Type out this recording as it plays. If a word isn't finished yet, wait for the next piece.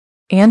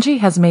Angie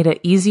has made it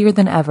easier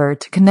than ever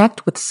to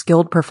connect with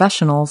skilled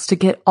professionals to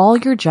get all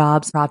your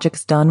jobs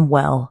projects done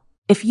well.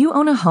 If you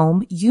own a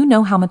home, you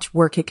know how much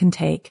work it can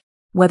take,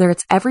 whether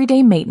it's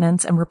everyday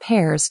maintenance and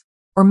repairs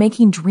or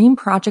making dream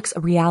projects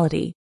a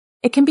reality.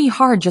 It can be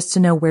hard just to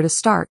know where to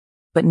start,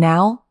 but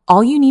now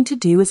all you need to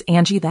do is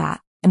Angie that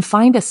and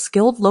find a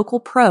skilled local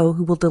pro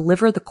who will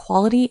deliver the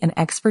quality and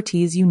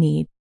expertise you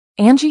need.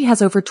 Angie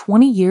has over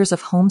 20 years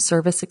of home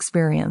service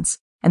experience,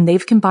 and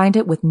they've combined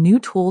it with new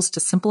tools to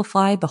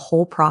simplify the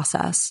whole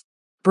process.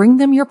 Bring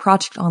them your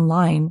project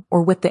online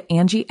or with the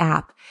Angie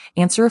app,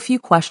 answer a few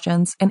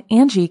questions, and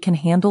Angie can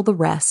handle the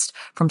rest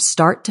from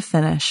start to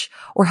finish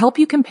or help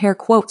you compare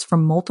quotes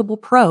from multiple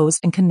pros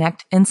and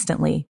connect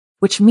instantly,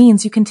 which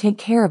means you can take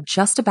care of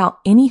just about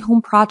any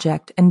home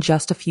project in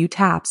just a few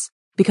taps.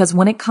 Because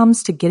when it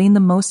comes to getting the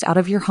most out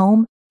of your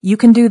home, you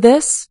can do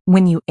this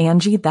when you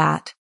Angie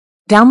that.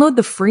 Download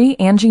the free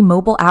Angie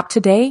mobile app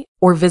today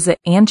or visit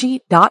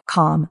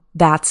Angie.com.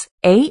 That's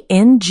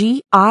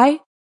ANGI.com.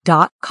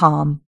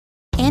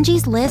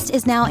 Angie's List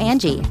is now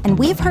Angie, and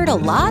we've heard a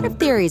lot of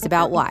theories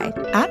about why.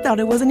 I thought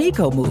it was an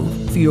eco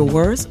move. Fewer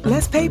words,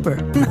 less paper.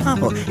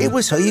 No, it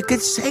was so you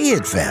could say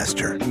it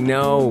faster.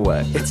 No,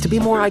 it's to be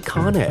more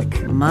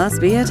iconic.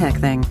 Must be a tech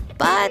thing.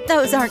 But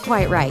those aren't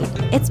quite right.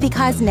 It's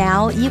because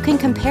now you can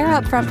compare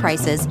upfront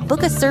prices,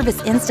 book a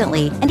service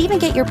instantly, and even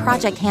get your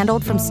project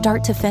handled from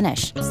start to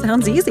finish.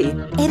 Sounds easy.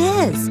 It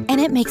is, and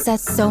it makes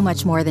us so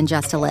much more than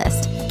just a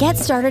list. Get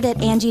started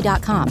at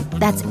Angie.com.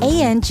 That's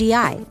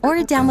ANGI, or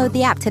download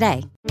the app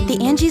today. The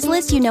Angie's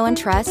List you know and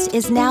trust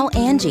is now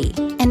Angie,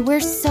 and we're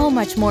so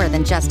much more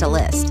than just a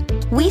list.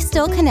 We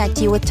still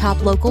connect you with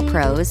top local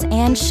pros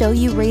and show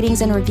you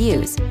ratings and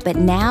reviews, but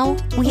now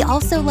we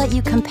also let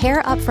you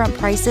compare upfront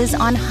prices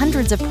on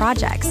hundreds of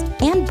projects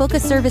and book a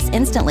service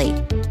instantly.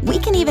 We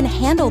can even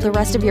handle the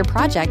rest of your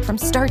project from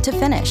start to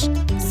finish.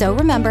 So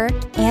remember,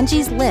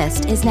 Angie's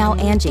List is now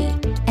Angie,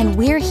 and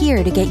we're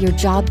here to get your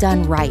job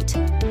done right.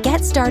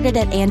 Get started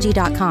at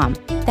Angie.com.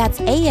 That's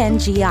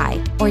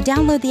ANGI, or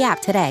download the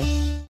app today.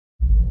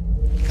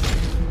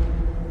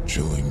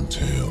 Chilling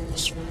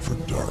tales for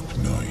dark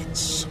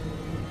nights.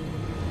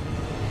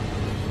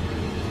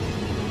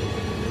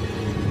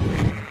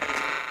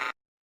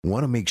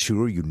 Want to make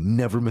sure you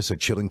never miss a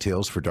Chilling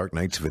Tales for Dark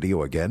Nights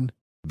video again?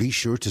 Be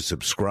sure to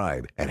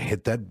subscribe and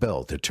hit that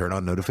bell to turn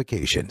on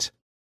notifications.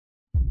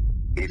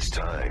 It's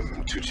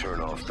time to turn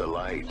off the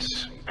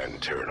lights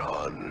and turn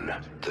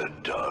on the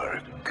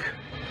dark.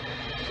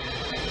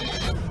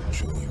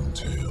 Chilling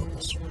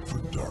tales for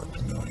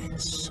dark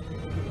nights.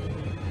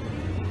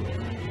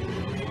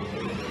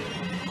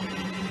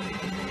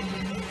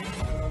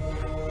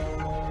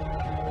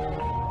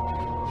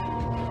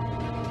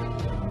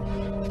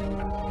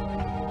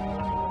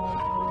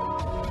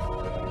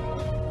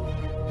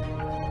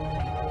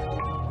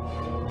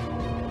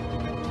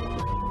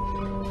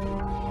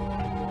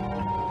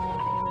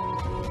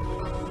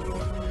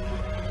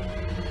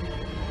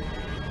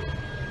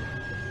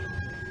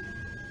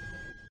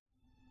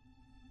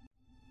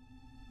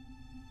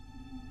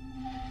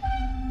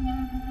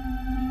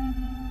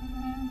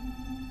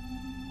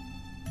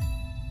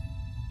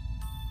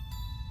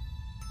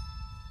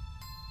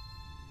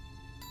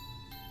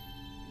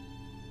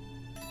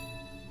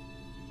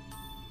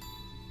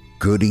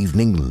 Good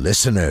evening,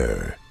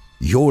 listener.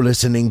 You're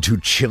listening to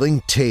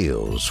Chilling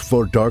Tales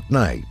for Dark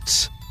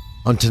Nights.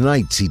 On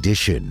tonight's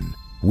edition,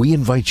 we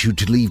invite you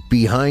to leave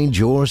behind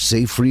your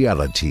safe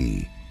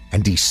reality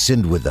and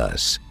descend with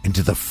us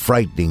into the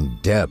frightening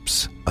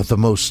depths of the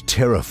most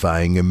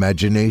terrifying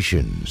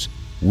imaginations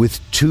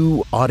with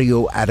 2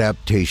 audio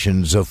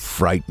adaptations of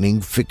frightening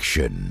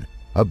fiction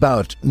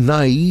about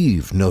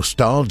naive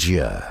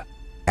nostalgia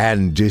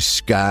and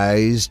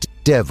disguised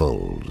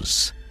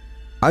devils.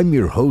 I'm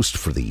your host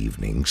for the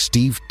evening,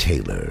 Steve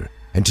Taylor,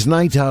 and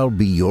tonight I'll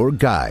be your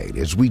guide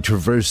as we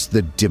traverse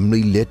the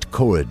dimly lit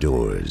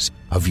corridors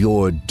of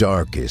your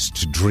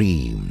darkest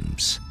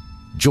dreams.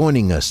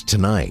 Joining us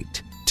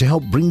tonight to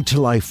help bring to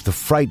life the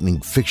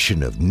frightening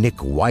fiction of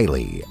Nick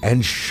Wiley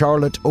and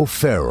Charlotte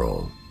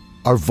O'Farrell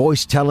are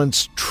voice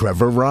talents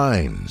Trevor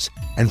Rhines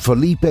and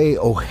Felipe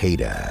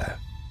Ojeda.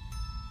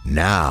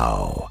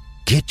 Now,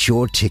 get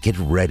your ticket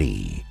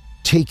ready.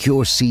 Take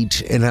your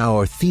seat in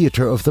our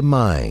Theater of the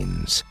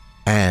Minds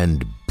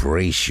and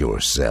brace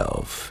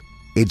yourself.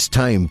 It's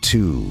time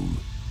to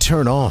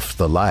turn off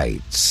the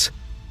lights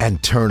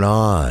and turn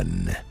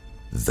on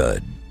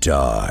the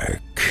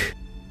dark.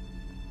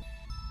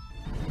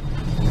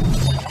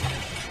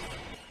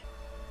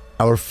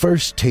 Our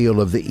first tale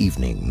of the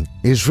evening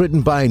is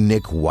written by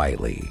Nick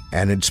Wiley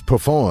and it's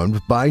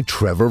performed by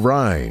Trevor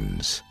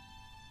Rhines.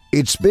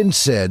 It's been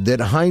said that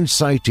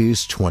hindsight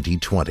is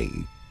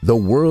 20/20. The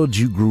world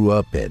you grew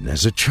up in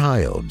as a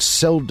child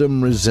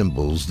seldom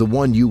resembles the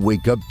one you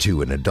wake up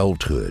to in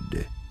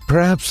adulthood.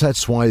 Perhaps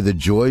that's why the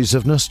joys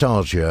of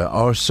nostalgia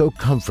are so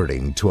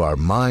comforting to our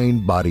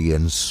mind, body,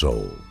 and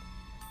soul.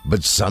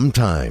 But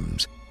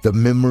sometimes the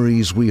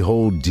memories we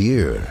hold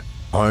dear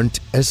aren't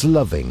as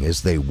loving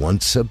as they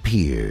once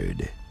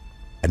appeared.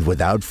 And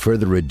without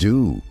further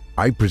ado,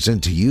 I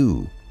present to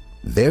you,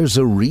 there's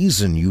a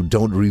reason you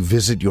don't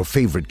revisit your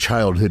favorite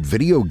childhood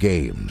video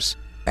games,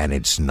 and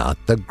it's not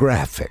the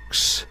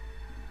graphics.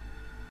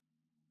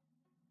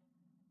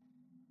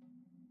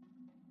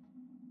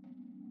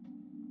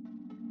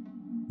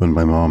 When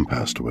my mom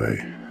passed away,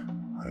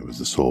 I was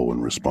the sole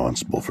one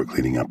responsible for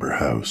cleaning up her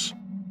house.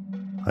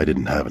 I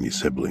didn't have any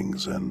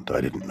siblings, and I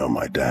didn't know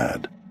my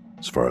dad.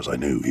 As far as I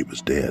knew, he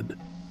was dead.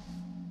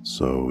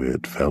 So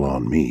it fell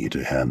on me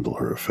to handle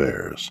her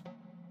affairs.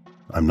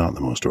 I'm not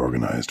the most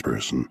organized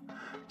person,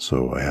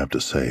 so I have to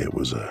say it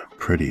was a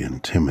pretty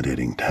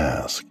intimidating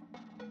task.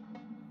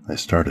 I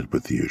started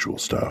with the usual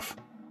stuff,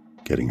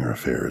 getting her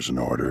affairs in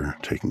order,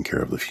 taking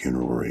care of the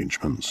funeral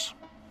arrangements,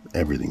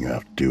 everything you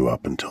have to do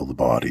up until the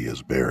body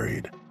is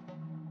buried.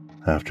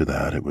 After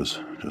that, it was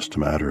just a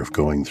matter of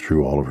going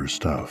through all of her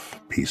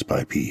stuff, piece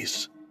by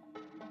piece.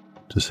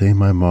 To say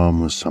my mom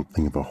was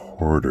something of a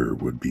hoarder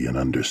would be an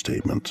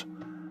understatement.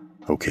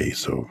 Okay,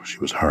 so she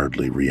was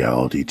hardly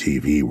reality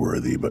TV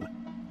worthy, but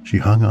she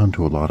hung on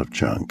to a lot of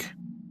junk.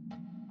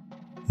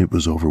 It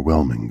was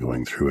overwhelming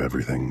going through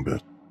everything,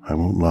 but I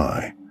won't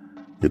lie,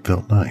 it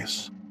felt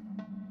nice.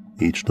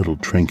 Each little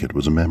trinket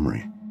was a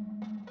memory.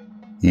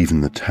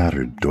 Even the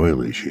tattered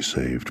doily she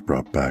saved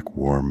brought back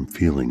warm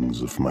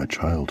feelings of my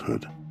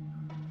childhood.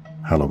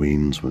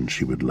 Halloweens when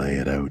she would lay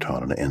it out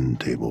on an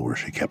end table where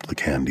she kept the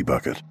candy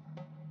bucket.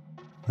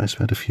 I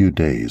spent a few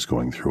days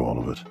going through all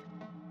of it.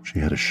 She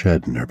had a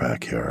shed in her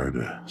backyard,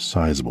 a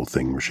sizable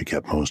thing where she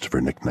kept most of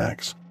her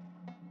knickknacks.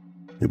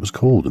 It was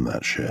cold in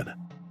that shed.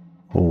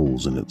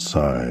 Holes in its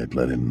side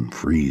let in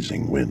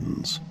freezing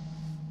winds.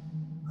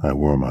 I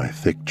wore my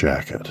thick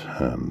jacket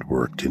and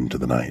worked into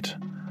the night.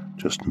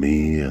 Just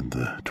me and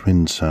the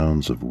twin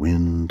sounds of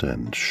wind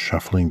and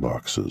shuffling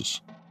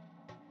boxes.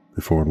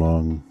 Before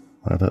long,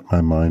 I let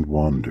my mind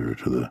wander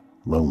to the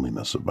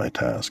loneliness of my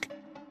task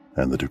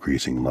and the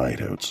decreasing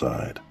light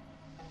outside.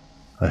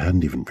 I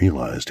hadn't even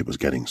realized it was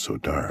getting so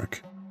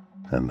dark,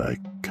 and I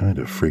kind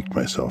of freaked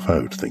myself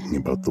out thinking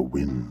about the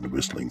wind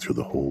whistling through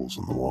the holes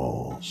in the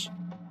walls.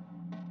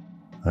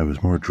 I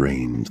was more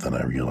drained than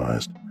I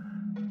realized.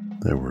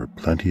 There were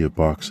plenty of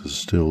boxes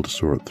still to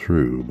sort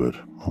through, but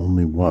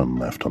only one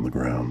left on the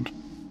ground.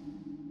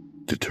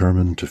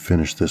 Determined to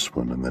finish this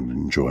one and then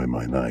enjoy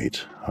my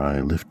night,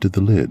 I lifted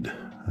the lid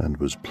and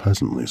was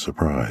pleasantly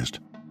surprised.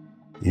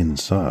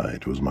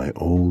 Inside was my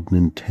old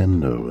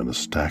Nintendo and a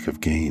stack of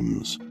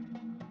games.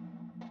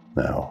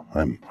 Now,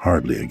 I'm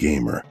hardly a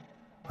gamer.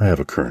 I have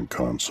a current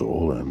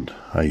console, and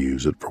I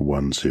use it for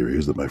one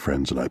series that my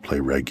friends and I play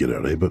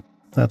regularly, but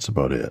that's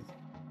about it.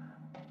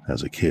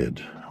 As a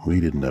kid, we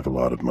didn't have a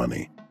lot of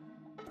money,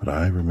 but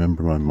I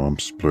remember my mom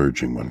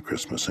splurging one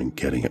Christmas and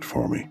getting it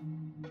for me.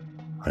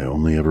 I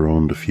only ever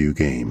owned a few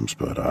games,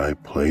 but I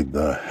played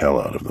the hell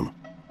out of them.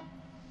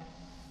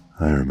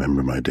 I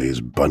remember my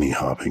days bunny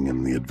hopping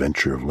in The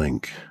Adventure of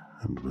Link,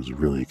 and was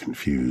really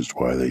confused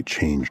why they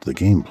changed the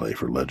gameplay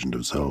for Legend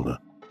of Zelda.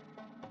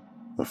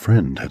 A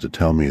friend had to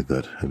tell me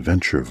that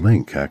Adventure of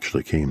Link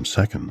actually came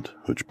second,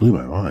 which blew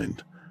my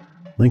mind.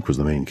 Link was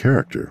the main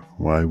character.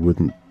 Why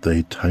wouldn't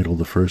they title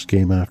the first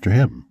game after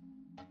him?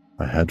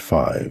 I had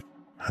 5,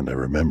 and I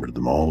remembered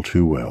them all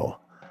too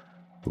well.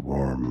 The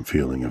warm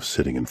feeling of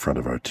sitting in front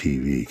of our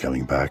TV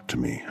coming back to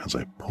me as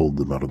I pulled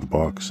them out of the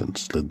box and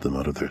slid them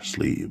out of their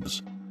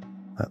sleeves.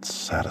 That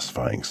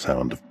satisfying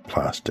sound of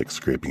plastic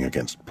scraping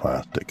against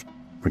plastic,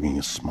 bringing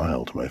a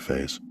smile to my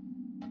face.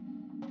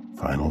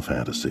 Final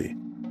Fantasy,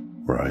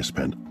 where I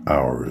spent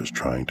hours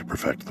trying to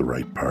perfect the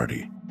right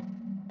party.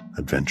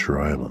 Adventure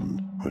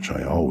Island, which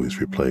I always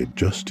replayed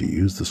just to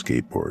use the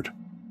skateboard.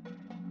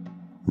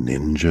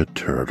 Ninja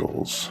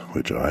Turtles,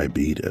 which I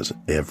beat as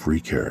every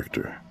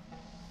character.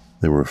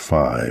 There were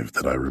 5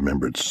 that I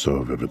remembered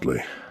so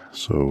vividly,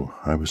 so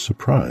I was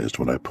surprised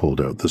when I pulled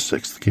out the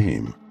 6th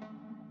game.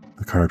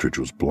 The cartridge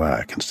was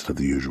black instead of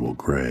the usual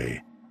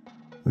gray,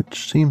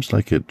 which seems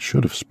like it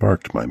should have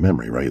sparked my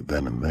memory right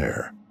then and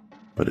there,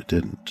 but it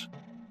didn't.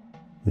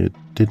 It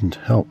didn't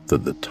help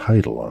that the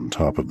title on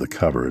top of the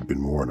cover had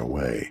been worn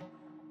away,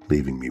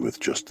 leaving me with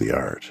just the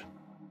art.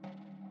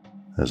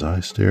 As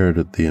I stared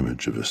at the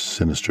image of a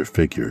sinister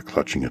figure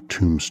clutching a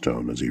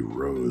tombstone as he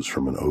rose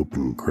from an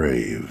open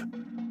grave,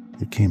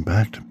 it came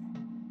back to me.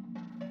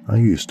 I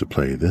used to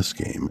play this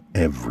game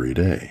every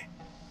day.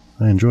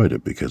 I enjoyed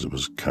it because it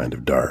was kind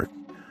of dark.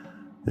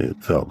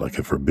 It felt like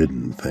a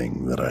forbidden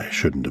thing that I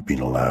shouldn't have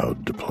been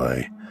allowed to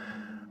play.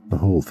 The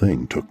whole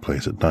thing took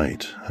place at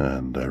night,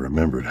 and I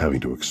remembered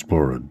having to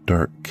explore a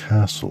dark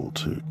castle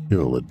to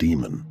kill a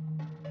demon.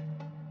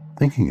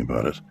 Thinking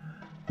about it,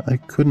 I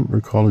couldn't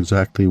recall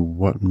exactly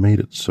what made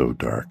it so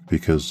dark,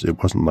 because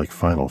it wasn't like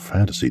Final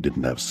Fantasy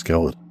didn't have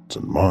skeletons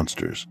and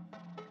monsters.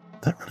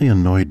 That really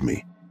annoyed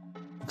me.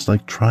 It's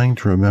like trying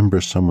to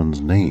remember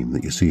someone's name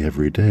that you see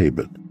every day,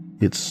 but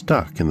it's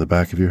stuck in the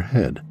back of your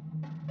head.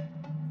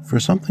 For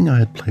something I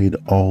had played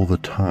all the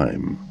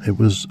time, it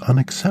was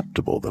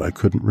unacceptable that I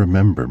couldn't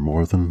remember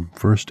more than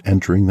first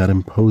entering that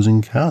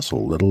imposing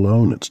castle, let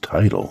alone its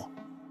title.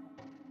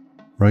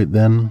 Right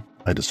then,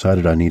 I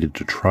decided I needed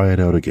to try it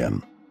out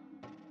again.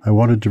 I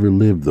wanted to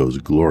relive those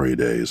glory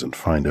days and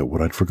find out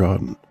what I'd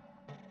forgotten.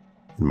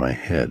 In my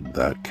head,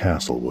 that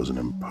castle was an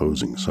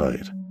imposing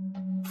sight,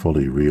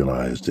 fully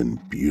realized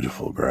in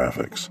beautiful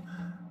graphics.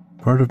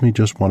 Part of me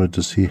just wanted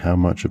to see how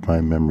much of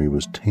my memory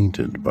was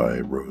tainted by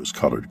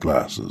rose-colored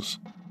glasses.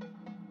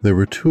 There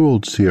were 2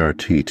 old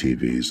CRT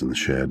TVs in the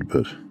shed,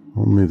 but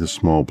only the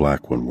small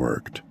black one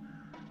worked.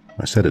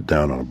 I set it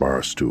down on a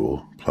bar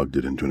stool, plugged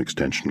it into an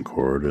extension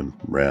cord, and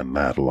ran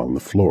that along the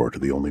floor to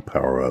the only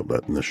power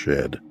outlet in the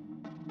shed.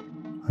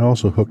 I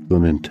also hooked the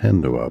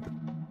Nintendo up,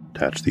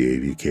 attached the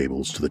AV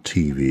cables to the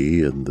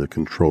TV and the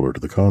controller to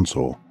the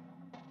console.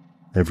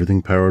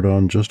 Everything powered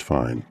on just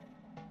fine.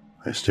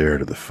 I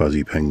stared at the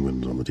fuzzy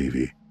penguins on the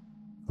TV,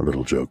 a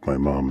little joke my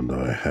mom and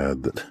I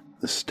had that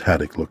the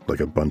static looked like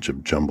a bunch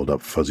of jumbled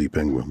up fuzzy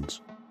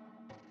penguins.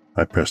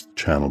 I pressed the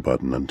channel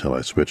button until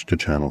I switched to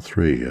channel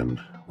 3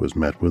 and was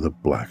met with a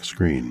black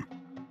screen.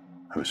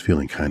 I was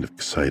feeling kind of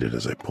excited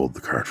as I pulled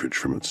the cartridge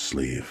from its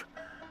sleeve.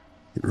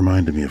 It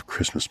reminded me of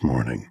Christmas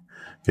morning,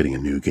 getting a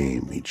new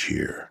game each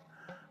year.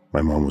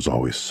 My mom was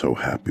always so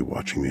happy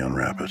watching me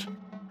unwrap it.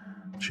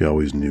 She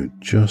always knew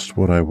just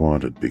what I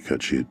wanted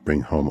because she'd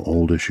bring home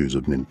old issues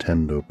of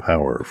Nintendo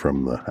Power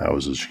from the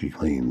houses she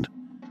cleaned,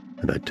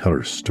 and I'd tell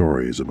her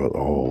stories about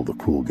all the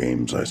cool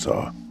games I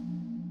saw.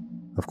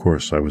 Of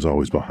course, I was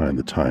always behind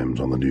the times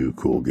on the new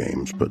cool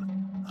games, but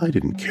I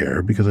didn't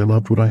care because I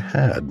loved what I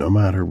had, no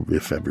matter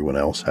if everyone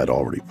else had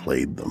already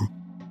played them.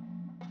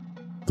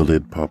 The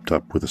lid popped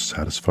up with a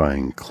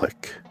satisfying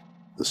click.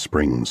 The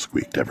spring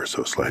squeaked ever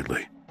so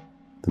slightly.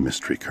 The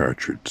mystery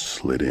cartridge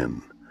slid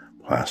in,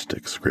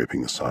 plastic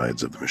scraping the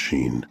sides of the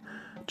machine,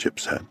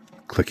 chipset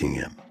clicking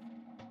in.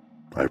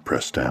 I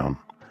pressed down,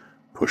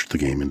 pushed the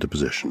game into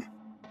position,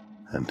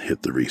 and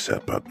hit the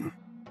reset button.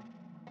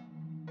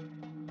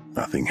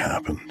 Nothing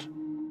happened.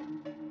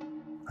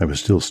 I was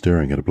still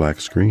staring at a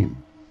black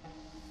screen.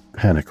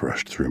 Panic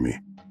rushed through me.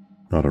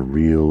 Not a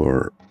real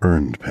or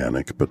earned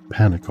panic, but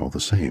panic all the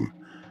same.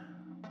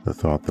 The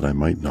thought that I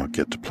might not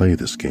get to play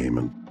this game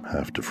and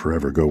have to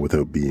forever go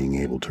without being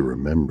able to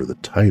remember the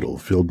title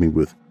filled me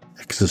with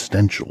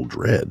existential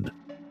dread.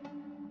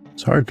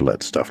 It's hard to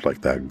let stuff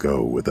like that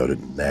go without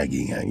it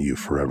nagging at you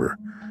forever.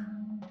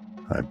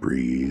 I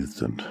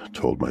breathed and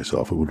told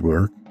myself it would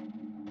work,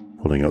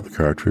 pulling out the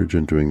cartridge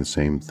and doing the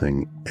same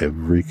thing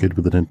every kid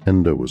with a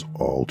Nintendo was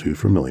all too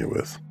familiar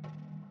with.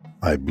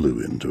 I blew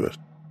into it.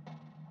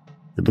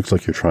 It looks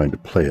like you're trying to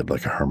play it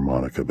like a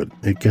harmonica, but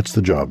it gets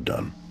the job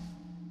done.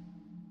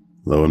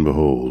 Lo and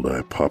behold,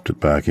 I popped it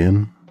back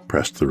in,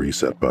 pressed the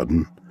reset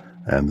button,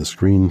 and the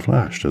screen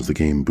flashed as the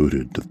game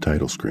booted to the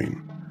title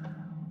screen.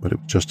 But it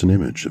was just an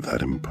image of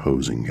that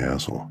imposing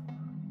castle.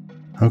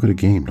 How could a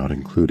game not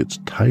include its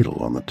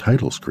title on the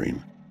title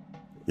screen?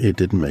 It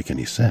didn't make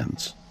any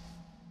sense.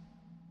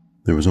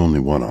 There was only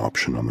one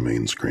option on the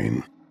main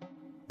screen.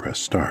 Press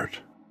start.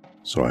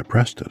 So I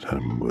pressed it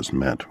and was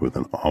met with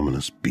an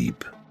ominous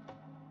beep.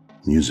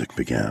 Music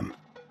began,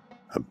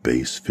 a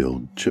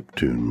bass-filled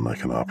chiptune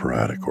like an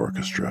operatic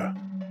orchestra.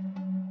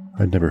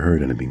 I'd never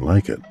heard anything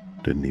like it,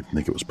 didn't even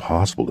think it was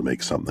possible to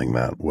make something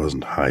that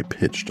wasn't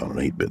high-pitched on an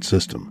 8-bit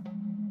system.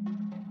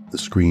 The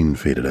screen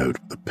faded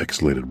out with a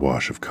pixelated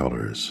wash of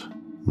colors.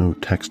 No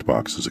text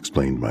boxes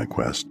explained my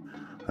quest.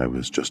 I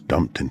was just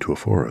dumped into a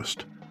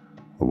forest.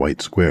 A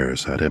white square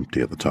sat empty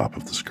at the top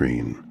of the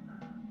screen.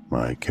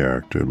 My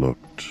character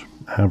looked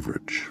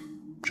average,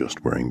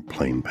 just wearing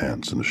plain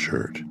pants and a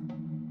shirt.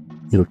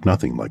 He looked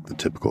nothing like the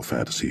typical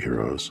fantasy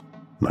heroes,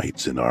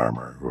 knights in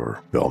armor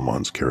or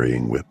Belmonts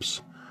carrying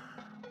whips.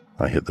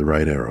 I hit the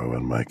right arrow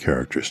and my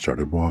character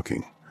started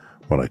walking,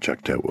 while I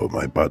checked out what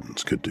my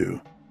buttons could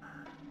do.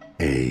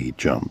 A,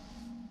 jump,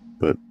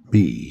 but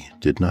B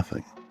did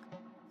nothing.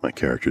 My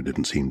character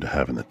didn't seem to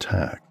have an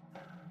attack.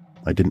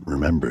 I didn't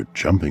remember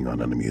jumping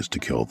on enemies to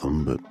kill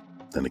them, but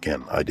then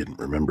again, I didn't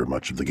remember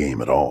much of the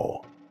game at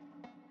all.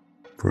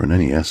 For an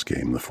NES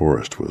game, the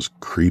forest was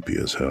creepy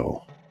as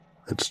hell.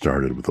 It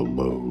started with a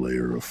low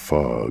layer of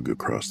fog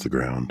across the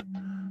ground,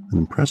 an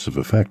impressive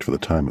effect for the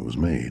time it was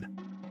made.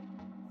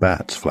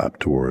 Bats flapped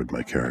toward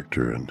my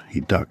character, and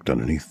he ducked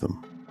underneath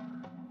them.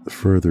 The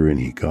further in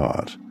he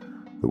got,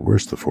 the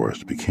worse the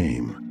forest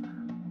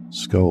became.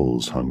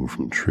 Skulls hung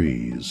from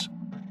trees,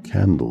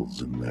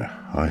 candles in their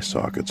eye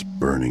sockets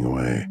burning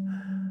away.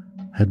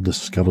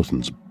 Headless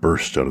skeletons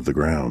burst out of the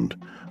ground.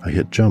 I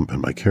hit jump,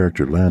 and my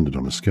character landed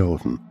on a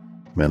skeleton,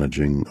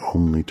 managing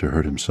only to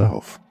hurt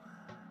himself.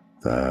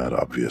 That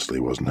obviously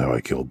wasn't how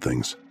I killed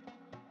things.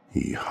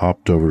 He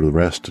hopped over the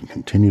rest and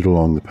continued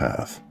along the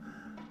path.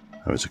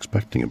 I was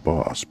expecting a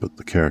boss, but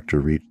the character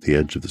reached the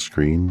edge of the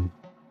screen,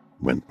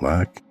 went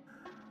black,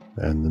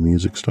 and the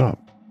music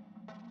stopped.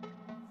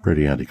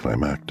 Pretty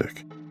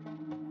anticlimactic.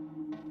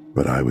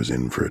 But I was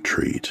in for a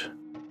treat.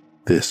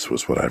 This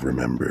was what I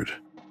remembered.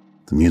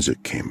 The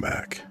music came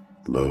back,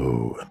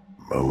 low and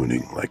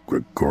moaning like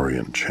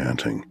Gregorian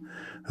chanting,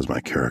 as my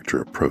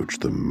character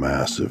approached the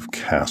massive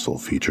castle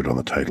featured on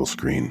the title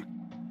screen.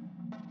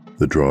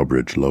 The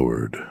drawbridge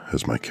lowered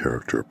as my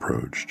character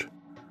approached.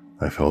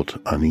 I felt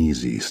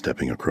uneasy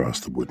stepping across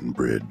the wooden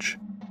bridge.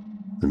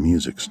 The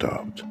music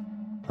stopped,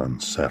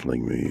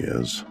 unsettling me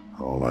as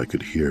all I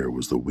could hear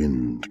was the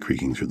wind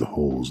creaking through the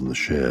holes in the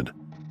shed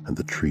and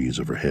the trees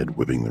overhead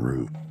whipping the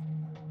roof.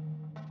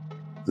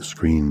 The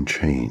screen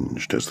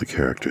changed as the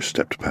character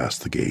stepped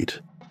past the gate,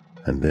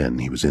 and then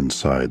he was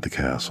inside the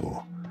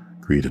castle,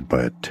 greeted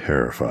by a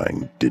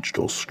terrifying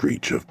digital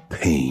screech of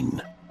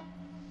pain.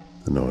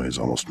 The noise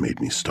almost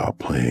made me stop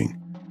playing,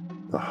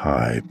 the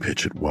high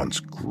pitch at once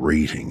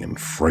grating and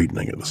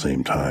frightening at the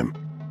same time.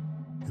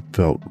 It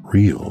felt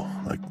real,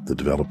 like the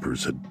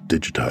developers had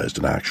digitized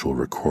an actual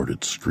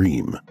recorded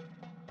scream.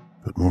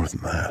 But more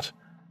than that,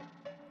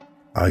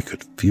 I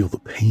could feel the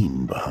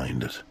pain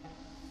behind it.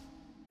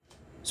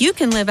 You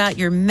can live out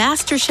your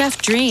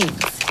MasterChef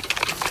dreams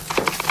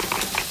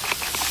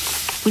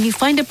when you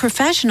find a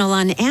professional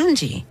on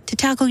Angie to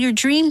tackle your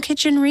dream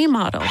kitchen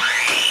remodel.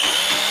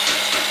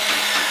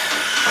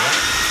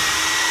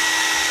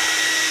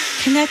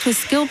 Connect with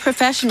skilled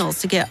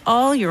professionals to get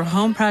all your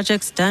home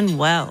projects done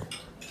well.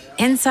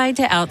 Inside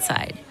to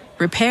outside,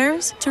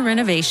 repairs to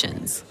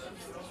renovations.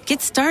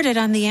 Get started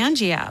on the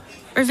Angie app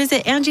or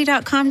visit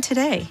Angie.com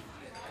today.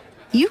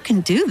 You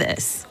can do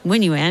this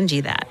when you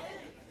Angie that.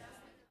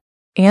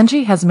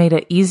 Angie has made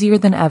it easier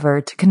than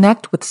ever to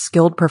connect with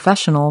skilled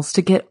professionals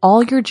to get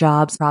all your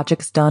jobs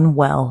projects done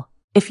well.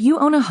 If you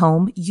own a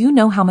home, you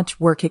know how much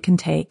work it can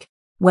take,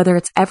 whether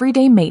it's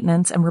everyday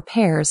maintenance and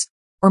repairs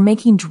or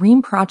making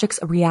dream projects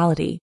a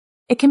reality.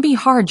 It can be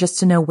hard just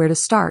to know where to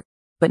start,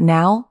 but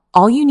now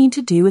all you need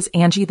to do is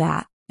Angie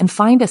that and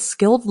find a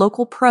skilled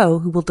local pro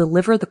who will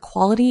deliver the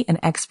quality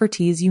and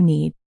expertise you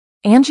need.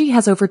 Angie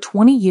has over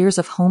 20 years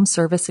of home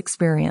service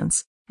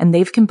experience, and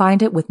they've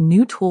combined it with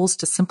new tools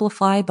to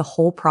simplify the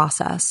whole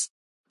process.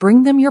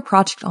 Bring them your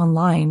project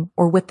online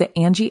or with the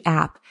Angie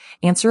app,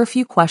 answer a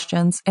few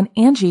questions, and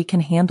Angie can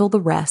handle the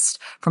rest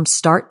from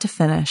start to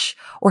finish,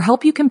 or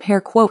help you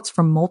compare quotes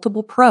from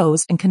multiple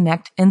pros and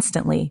connect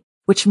instantly,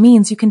 which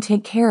means you can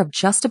take care of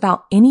just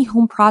about any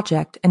home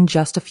project in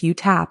just a few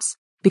taps.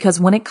 Because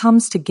when it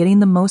comes to getting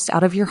the most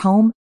out of your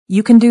home,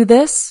 you can do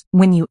this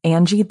when you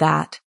Angie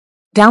that.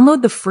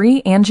 Download the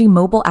free Angie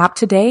mobile app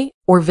today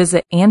or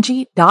visit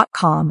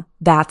Angie.com.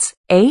 That's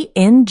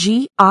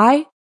ANGI.com.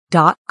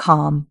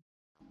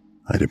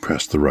 I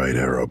depressed the right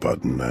arrow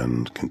button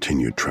and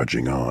continued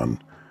trudging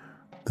on.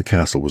 The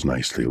castle was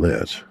nicely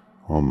lit,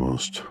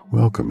 almost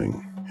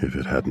welcoming if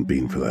it hadn't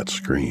been for that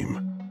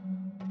scream.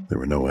 There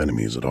were no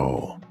enemies at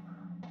all.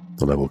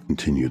 The level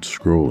continued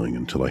scrolling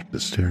until I hit a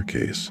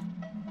staircase,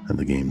 and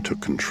the game took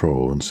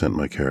control and sent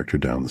my character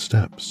down the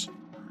steps.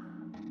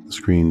 The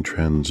screen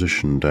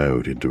transitioned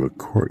out into a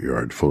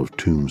courtyard full of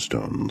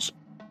tombstones.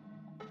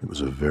 It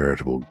was a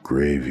veritable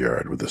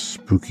graveyard with a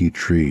spooky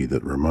tree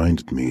that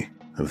reminded me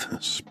of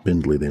the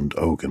spindly-limbed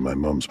oak in my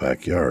mum's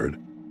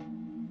backyard.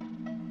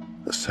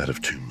 A set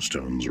of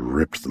tombstones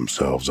ripped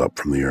themselves up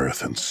from the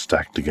earth and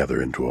stacked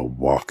together into a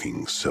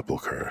walking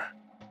sepulchre.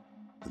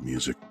 The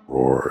music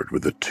roared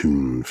with a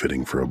tune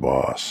fitting for a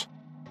boss.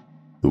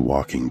 The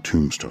walking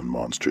tombstone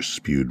monster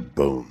spewed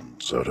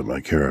bones out of my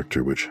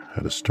character, which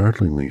had a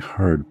startlingly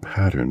hard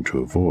pattern to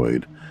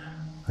avoid.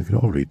 I could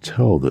already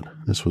tell that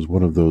this was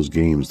one of those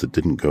games that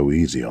didn't go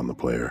easy on the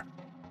player.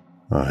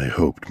 I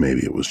hoped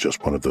maybe it was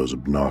just one of those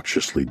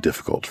obnoxiously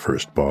difficult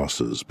first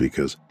bosses,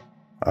 because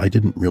I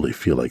didn't really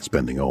feel like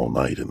spending all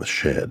night in the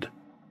shed.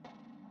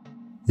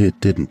 It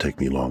didn't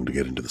take me long to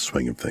get into the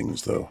swing of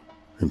things, though.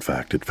 In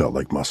fact, it felt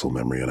like muscle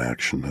memory in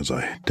action as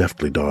I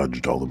deftly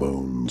dodged all the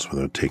bones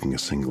without taking a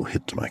single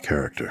hit to my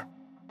character.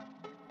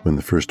 When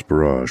the first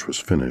barrage was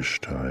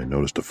finished, I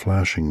noticed a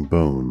flashing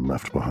bone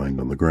left behind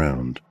on the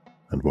ground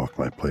and walked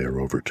my player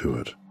over to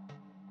it.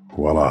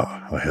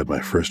 Voila! I had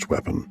my first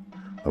weapon,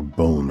 a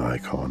bone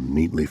icon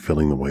neatly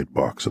filling the white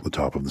box at the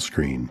top of the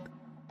screen.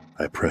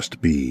 I pressed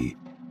B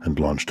and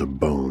launched a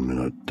bone in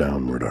a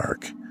downward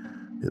arc.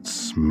 It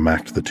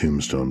smacked the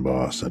tombstone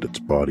boss, and its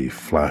body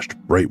flashed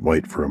bright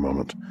white for a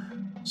moment,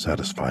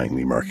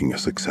 satisfyingly marking a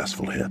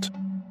successful hit.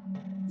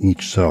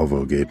 Each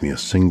salvo gave me a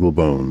single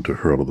bone to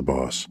hurl at the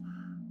boss.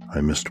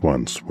 I missed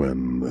once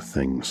when the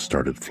thing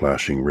started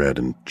flashing red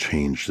and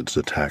changed its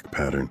attack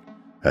pattern,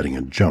 adding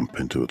a jump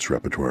into its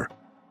repertoire,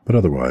 but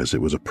otherwise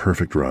it was a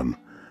perfect run,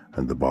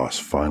 and the boss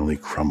finally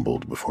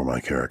crumbled before my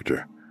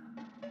character.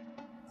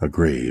 A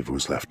grave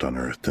was left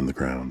unearthed in the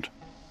ground.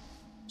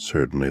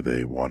 Certainly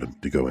they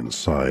wanted to go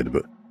inside,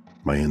 but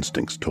my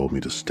instincts told me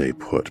to stay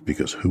put,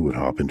 because who would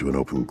hop into an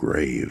open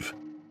grave?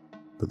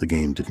 But the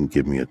game didn't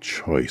give me a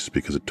choice,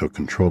 because it took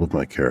control of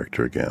my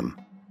character again,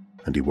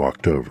 and he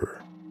walked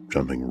over,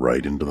 jumping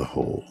right into the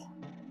hole.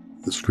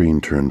 The screen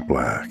turned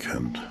black,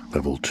 and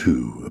level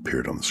 2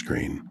 appeared on the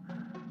screen.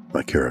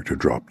 My character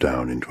dropped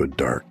down into a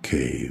dark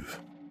cave.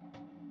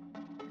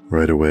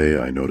 Right away,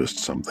 I noticed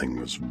something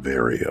was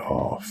very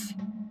off.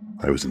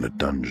 I was in a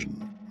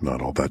dungeon,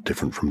 not all that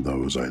different from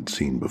those I had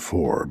seen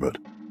before, but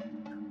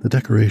the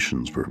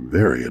decorations were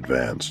very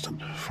advanced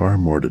and far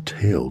more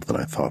detailed than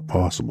I thought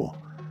possible.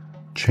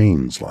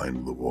 Chains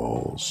lined the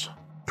walls,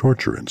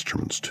 torture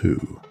instruments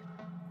too.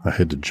 I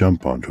had to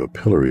jump onto a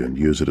pillory and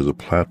use it as a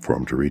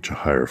platform to reach a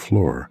higher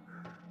floor.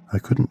 I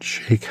couldn't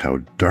shake how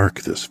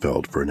dark this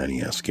felt for an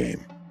NES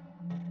game.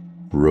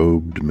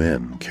 Robed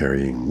men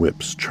carrying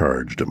whips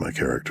charged at my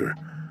character.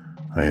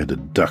 I had to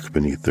duck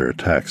beneath their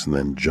attacks and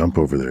then jump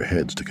over their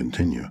heads to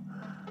continue.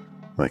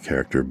 My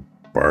character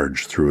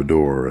barged through a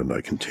door, and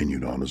I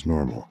continued on as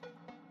normal.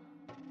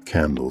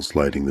 Candles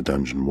lighting the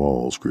dungeon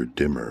walls grew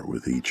dimmer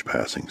with each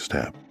passing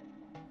step.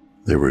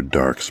 There were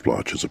dark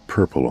splotches of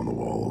purple on the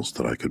walls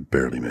that I could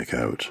barely make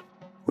out,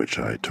 which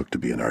I took to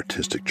be an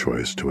artistic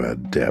choice to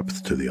add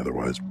depth to the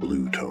otherwise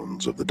blue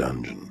tones of the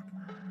dungeon.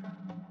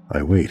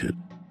 I waited,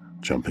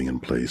 jumping in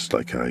place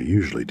like I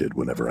usually did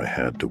whenever I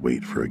had to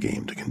wait for a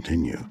game to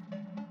continue.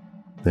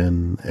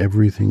 Then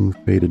everything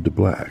faded to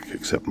black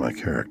except my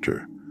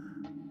character.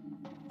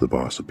 The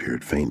boss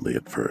appeared faintly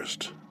at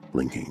first,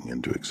 blinking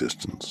into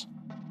existence.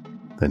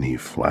 Then he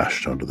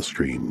flashed onto the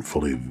screen,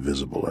 fully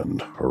visible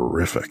and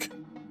horrific.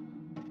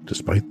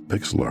 Despite the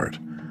pixel art,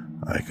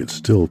 I could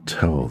still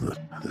tell that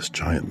this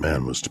giant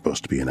man was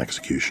supposed to be an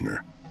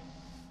executioner.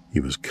 He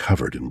was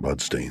covered in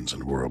bloodstains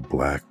and wore a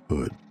black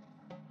hood.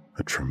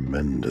 A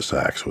tremendous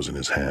axe was in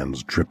his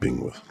hands,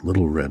 dripping with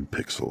little red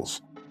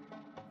pixels.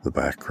 The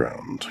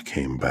background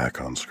came back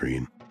on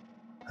screen,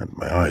 and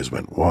my eyes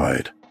went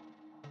wide.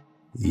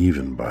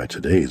 Even by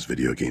today's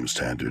video game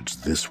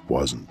standards, this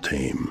wasn't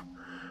tame.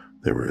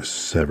 There were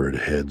severed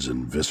heads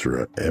and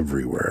viscera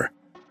everywhere,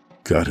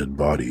 gutted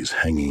bodies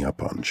hanging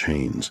up on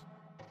chains.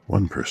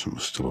 One person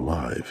was still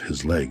alive,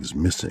 his legs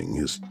missing,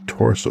 his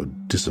torso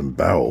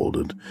disemboweled,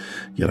 and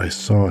yet I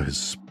saw his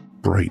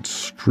sprite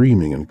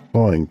screaming and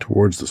clawing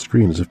towards the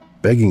screen as if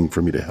begging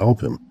for me to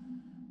help him.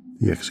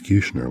 The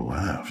executioner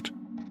laughed.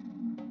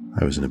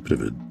 I was in a bit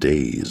of a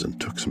daze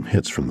and took some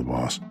hits from the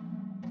boss,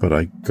 but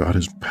I got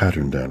his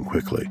pattern down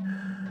quickly.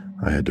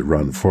 I had to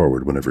run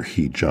forward whenever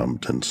he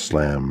jumped and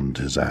slammed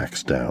his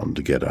axe down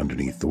to get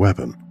underneath the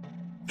weapon.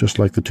 Just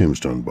like the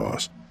Tombstone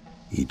boss,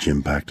 each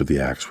impact of the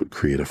axe would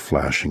create a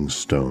flashing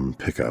stone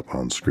pickup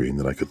on screen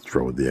that I could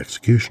throw at the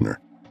executioner.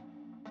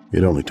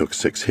 It only took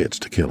 6 hits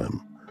to kill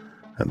him,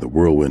 and the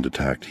whirlwind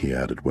attack he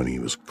added when he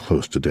was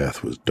close to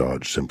death was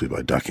dodged simply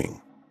by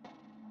ducking.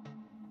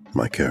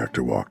 My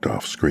character walked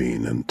off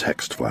screen and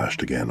text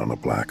flashed again on a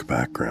black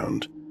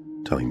background,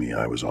 telling me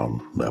I was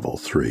on level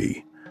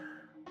 3.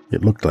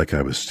 It looked like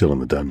I was still in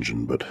the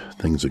dungeon, but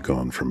things had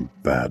gone from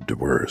bad to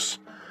worse.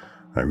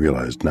 I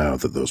realized now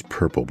that those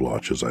purple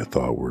blotches I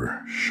thought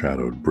were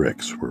shadowed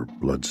bricks were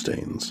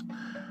bloodstains.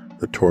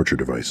 The torture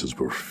devices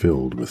were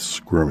filled with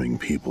squirming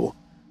people,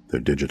 their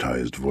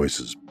digitized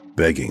voices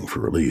begging for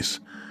release.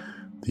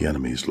 The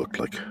enemies looked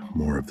like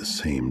more of the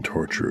same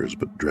torturers,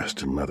 but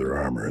dressed in leather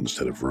armor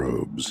instead of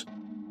robes.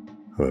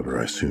 However,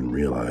 I soon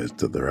realized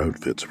that their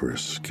outfits were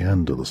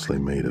scandalously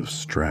made of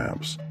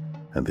straps,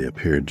 and they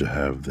appeared to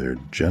have their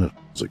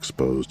genitals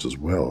exposed as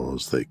well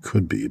as they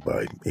could be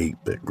by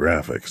 8-bit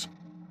graphics.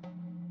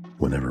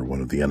 Whenever one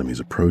of the enemies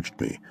approached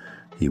me,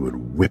 he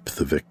would whip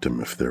the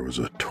victim if there was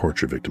a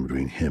torture victim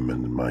between him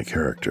and my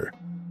character.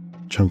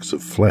 Chunks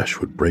of flesh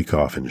would break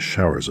off in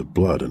showers of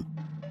blood, and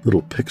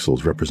little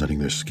pixels representing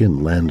their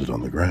skin landed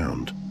on the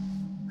ground.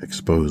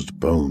 Exposed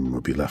bone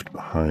would be left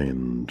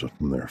behind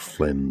from their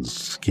flensed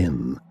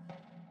skin.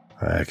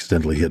 I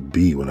accidentally hit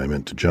B when I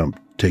meant to jump,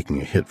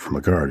 taking a hit from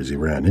a guard as he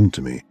ran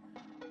into me.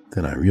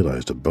 Then I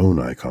realized a bone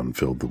icon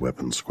filled the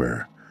weapon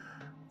square.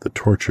 The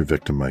torture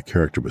victim my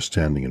character was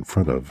standing in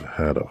front of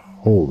had a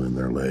hole in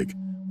their leg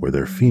where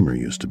their femur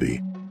used to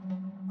be.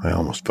 I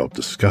almost felt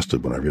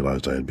disgusted when I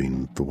realized I had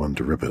been the one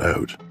to rip it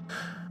out.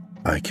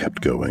 I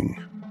kept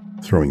going,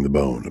 throwing the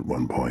bone at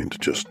one point,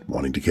 just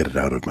wanting to get it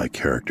out of my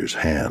character's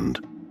hand.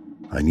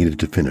 I needed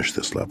to finish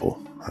this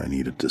level. I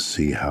needed to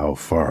see how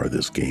far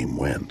this game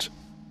went.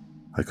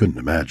 I couldn't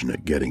imagine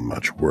it getting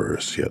much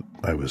worse, yet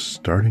I was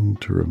starting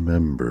to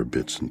remember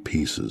bits and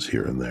pieces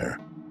here and there.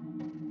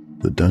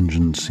 The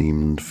dungeon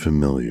seemed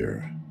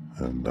familiar,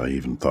 and I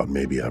even thought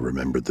maybe I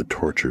remembered the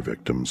torture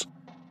victims,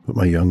 but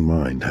my young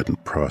mind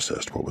hadn't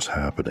processed what was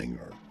happening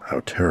or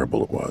how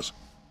terrible it was.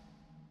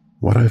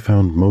 What I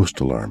found most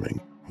alarming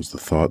was the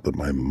thought that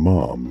my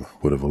mom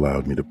would have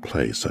allowed me to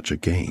play such a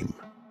game.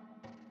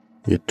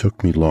 It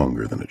took me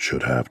longer than it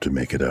should have to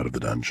make it out of the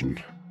dungeon.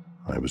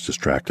 I was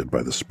distracted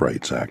by the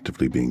sprites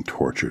actively being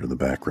tortured in the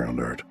background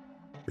art,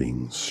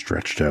 being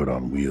stretched out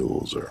on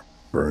wheels or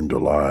burned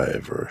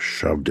alive or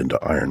shoved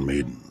into Iron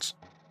Maidens.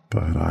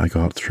 But I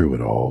got through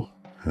it all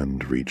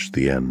and reached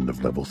the end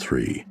of level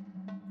 3,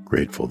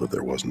 grateful that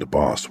there wasn't a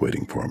boss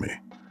waiting for me.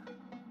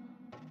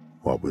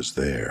 What was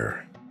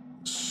there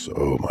was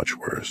so much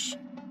worse.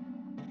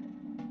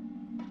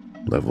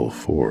 Level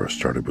 4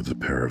 started with a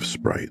pair of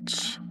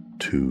sprites,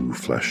 2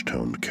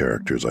 flesh-toned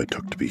characters I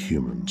took to be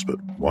humans, but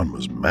one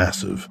was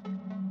massive.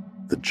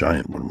 The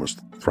giant one was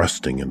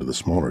thrusting into the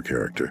smaller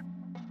character.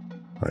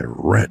 I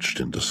retched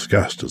in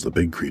disgust as the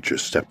big creature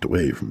stepped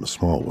away from the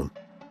small one,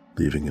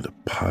 leaving it a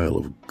pile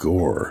of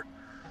gore.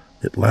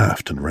 It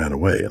laughed and ran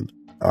away, and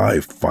I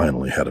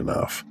finally had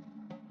enough.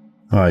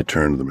 I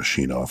turned the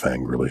machine off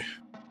angrily.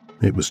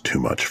 It was too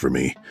much for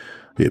me.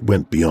 It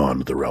went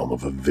beyond the realm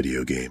of a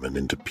video game and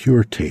into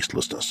pure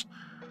tastelessness.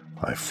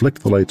 I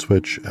flicked the light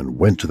switch and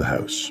went to the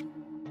house.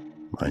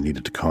 I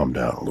needed to calm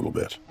down a little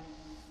bit.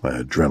 My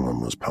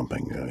adrenaline was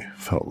pumping. I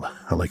felt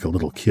like a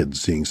little kid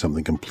seeing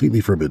something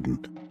completely forbidden.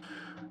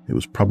 It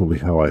was probably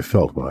how I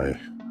felt when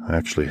I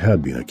actually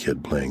had been a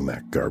kid playing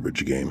that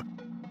garbage game.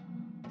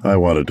 I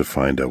wanted to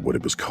find out what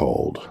it was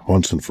called,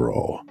 once and for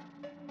all.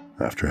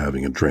 After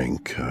having a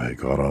drink, I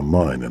got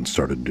online and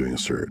started doing a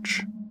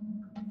search.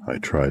 I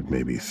tried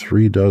maybe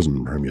 36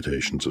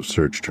 permutations of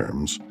search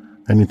terms,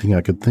 anything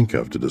I could think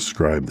of to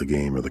describe the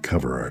game or the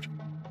cover art,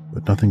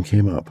 but nothing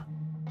came up.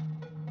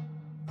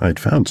 I'd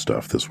found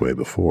stuff this way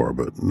before,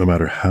 but no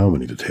matter how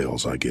many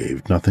details I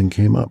gave, nothing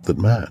came up that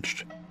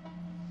matched.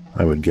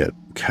 I would get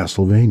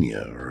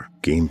Castlevania or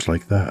games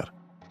like that,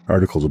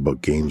 articles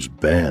about games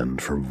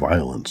banned for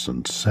violence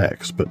and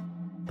sex, but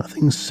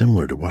nothing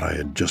similar to what I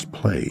had just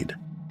played.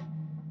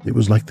 It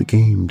was like the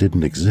game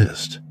didn't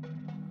exist.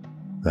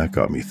 That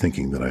got me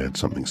thinking that I had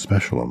something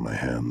special on my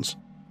hands.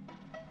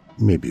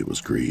 Maybe it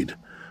was greed,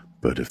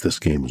 but if this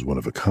game was one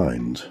of a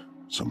kind,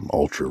 some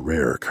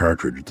ultra-rare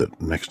cartridge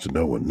that next to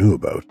no one knew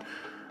about,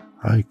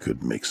 I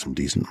could make some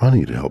decent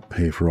money to help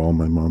pay for all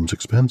my mom's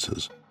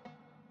expenses.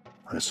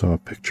 I saw a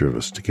picture of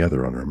us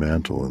together on her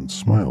mantel and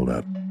smiled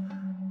at it.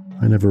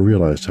 I never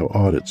realized how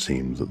odd it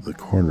seemed that the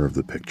corner of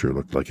the picture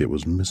looked like it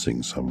was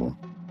missing someone.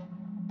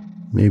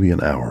 Maybe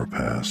an hour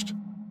passed,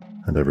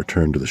 and I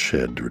returned to the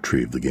shed to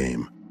retrieve the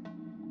game.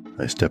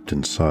 I stepped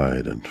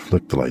inside and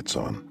flicked the lights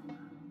on.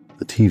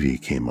 The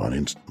TV came on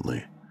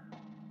instantly.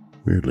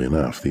 Weirdly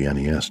enough, the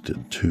NES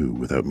did too,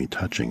 without me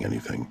touching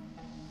anything.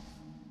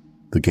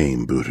 The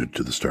game booted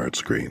to the start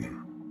screen.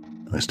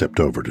 I stepped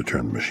over to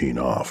turn the machine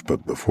off,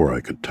 but before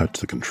I could touch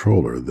the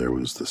controller, there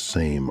was the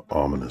same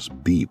ominous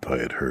beep I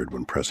had heard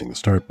when pressing the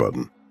start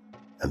button,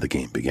 and the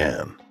game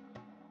began.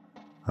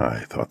 I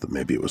thought that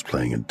maybe it was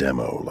playing a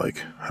demo,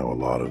 like how a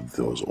lot of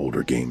those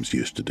older games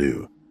used to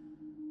do.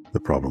 The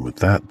problem with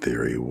that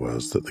theory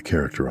was that the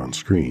character on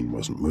screen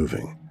wasn't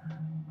moving.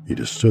 He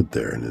just stood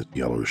there in his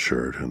yellow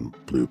shirt and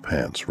blue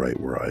pants right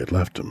where I had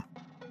left him.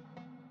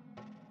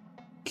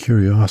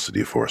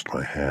 Curiosity forced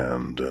my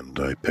hand, and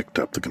I picked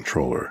up the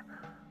controller.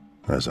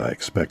 As I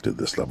expected,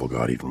 this level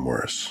got even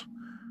worse.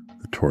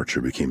 The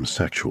torture became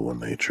sexual in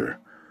nature,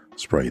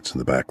 sprites in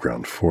the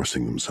background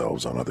forcing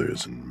themselves on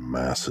others in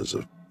masses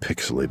of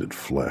pixelated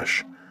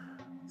flesh.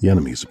 The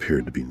enemies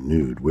appeared to be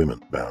nude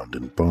women bound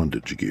in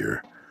bondage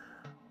gear.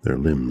 Their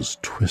limbs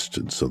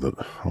twisted so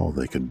that all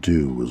they could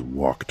do was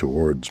walk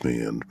towards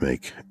me and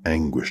make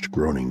anguished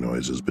groaning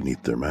noises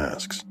beneath their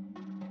masks.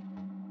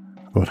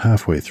 About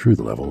halfway through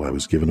the level, I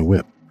was given a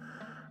whip,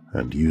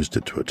 and used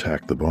it to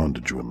attack the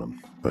bondage women,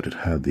 but it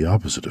had the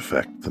opposite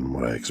effect than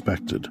what I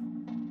expected.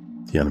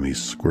 The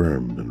enemies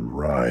squirmed and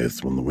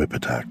writhed when the whip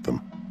attacked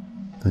them,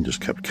 then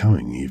just kept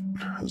coming even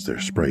as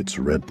their sprites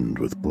reddened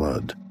with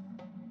blood.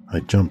 I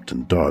jumped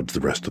and dodged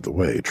the rest of the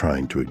way,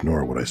 trying to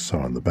ignore what I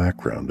saw in the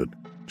background and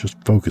just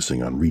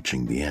focusing on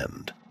reaching the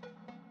end.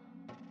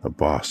 A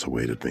boss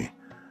awaited me,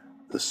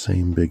 the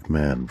same big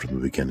man from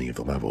the beginning of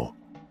the level.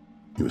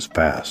 He was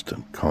fast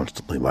and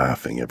constantly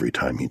laughing every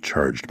time he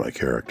charged my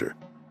character.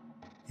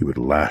 He would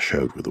lash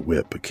out with a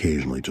whip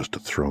occasionally just to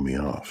throw me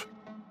off.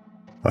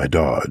 I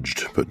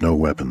dodged, but no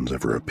weapons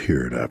ever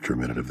appeared after a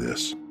minute of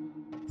this.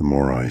 The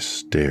more I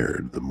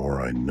stared, the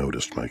more I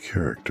noticed my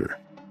character.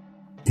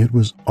 It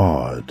was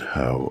odd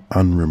how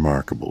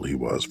unremarkable he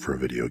was for a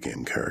video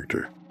game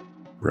character.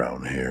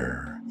 Brown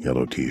hair,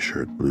 yellow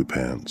t-shirt, blue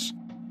pants.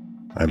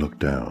 I looked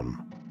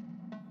down.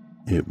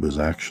 It was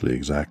actually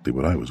exactly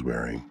what I was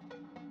wearing.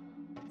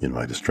 In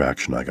my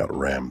distraction, I got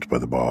rammed by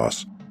the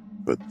boss,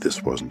 but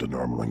this wasn't a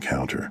normal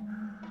encounter.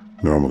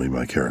 Normally,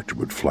 my character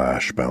would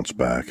flash, bounce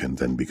back, and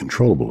then be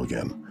controllable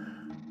again.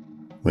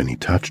 When he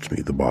touched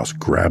me, the boss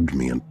grabbed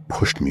me and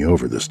pushed me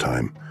over this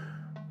time.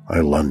 I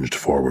lunged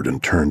forward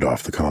and turned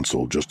off the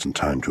console just in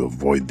time to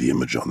avoid the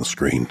image on the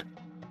screen.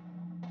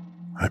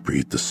 I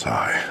breathed a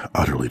sigh,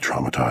 utterly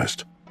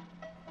traumatized.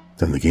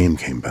 Then the game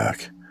came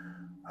back.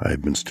 I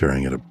had been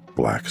staring at a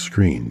black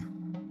screen.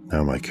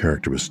 Now my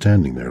character was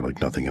standing there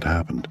like nothing had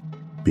happened,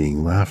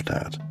 being laughed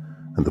at,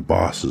 and the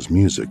boss's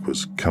music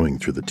was coming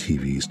through the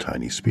TV's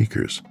tiny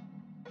speakers.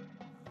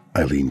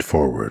 I leaned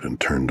forward and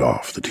turned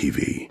off the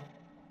TV.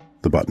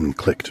 The button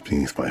clicked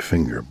beneath my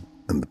finger,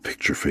 and the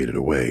picture faded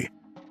away.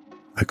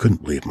 I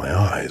couldn't believe my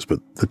eyes, but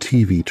the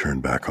TV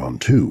turned back on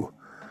too.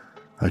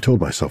 I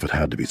told myself it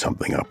had to be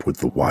something up with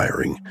the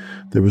wiring.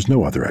 There was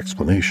no other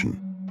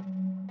explanation.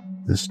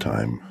 This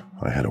time,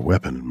 I had a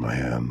weapon in my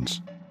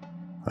hands.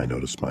 I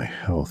noticed my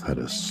health had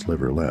a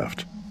sliver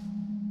left.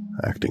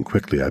 Acting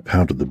quickly, I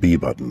pounded the B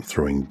button,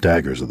 throwing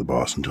daggers at the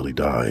boss until he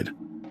died.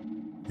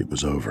 It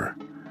was over,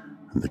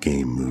 and the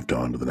game moved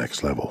on to the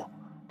next level.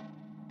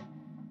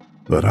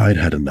 But I'd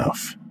had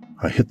enough.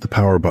 I hit the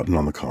power button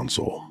on the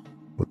console,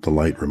 but the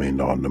light remained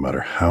on no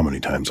matter how many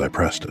times I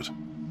pressed it.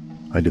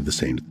 I did the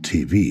same to the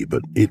TV,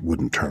 but it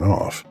wouldn't turn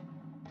off.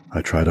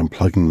 I tried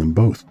unplugging them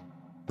both,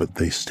 but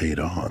they stayed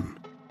on.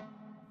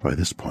 By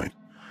this point,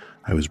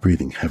 I was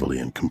breathing heavily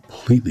and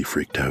completely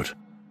freaked out.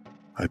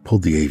 I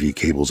pulled the AV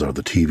cables out of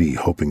the TV,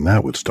 hoping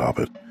that would stop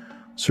it.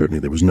 Certainly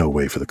there was no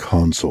way for the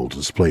console to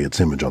display its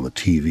image on the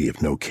TV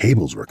if no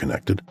cables were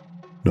connected.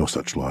 No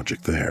such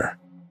logic there.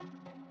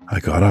 I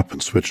got up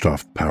and switched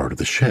off the power to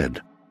the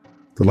shed.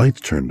 The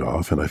lights turned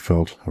off, and I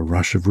felt a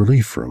rush of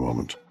relief for a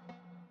moment.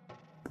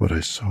 But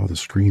I saw the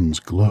screens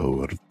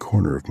glow out of the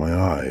corner of my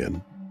eye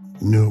and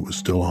knew it was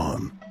still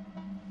on.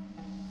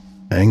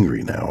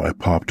 Angry now, I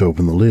popped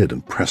open the lid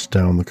and pressed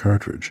down the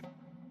cartridge,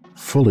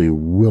 fully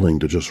willing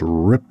to just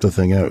rip the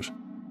thing out.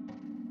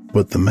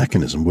 But the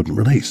mechanism wouldn't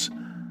release.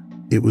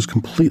 It was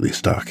completely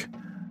stuck.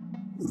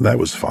 That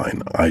was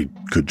fine. I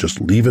could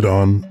just leave it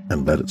on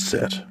and let it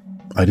sit.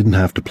 I didn't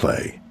have to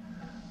play.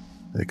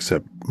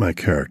 Except my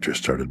character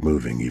started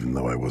moving even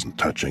though I wasn't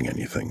touching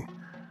anything.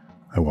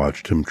 I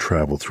watched him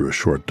travel through a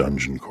short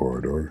dungeon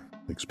corridor,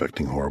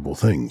 expecting horrible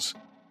things.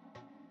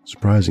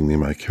 Surprisingly,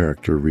 my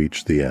character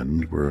reached the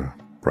end where a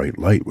bright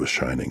light was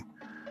shining.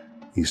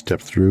 He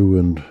stepped through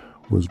and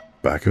was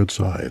back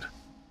outside.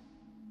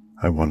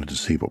 I wanted to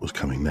see what was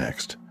coming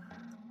next.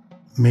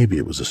 Maybe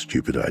it was a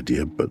stupid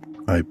idea, but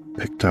I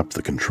picked up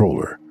the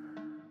controller.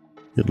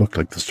 It looked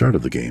like the start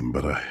of the game,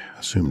 but I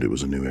assumed it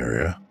was a new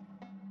area.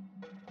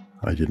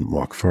 I didn't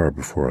walk far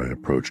before I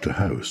approached a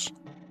house.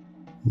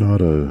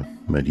 Not a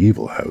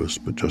medieval house,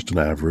 but just an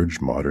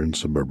average, modern,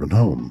 suburban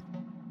home.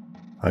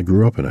 I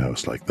grew up in a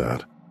house like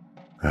that,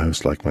 a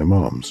house like my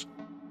mom's.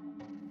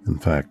 In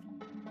fact,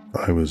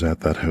 I was at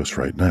that house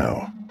right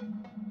now.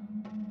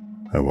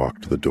 I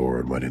walked to the door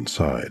and went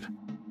inside.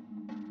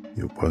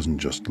 It wasn't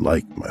just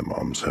like my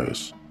mom's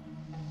house.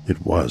 It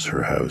was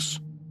her house.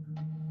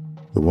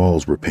 The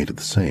walls were painted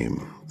the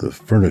same. The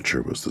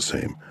furniture was the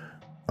same.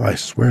 I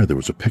swear there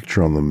was a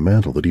picture on the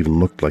mantel that even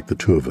looked like the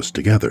two of us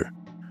together.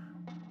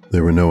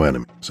 There were no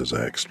enemies as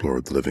I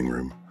explored the living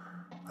room.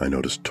 I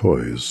noticed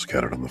toys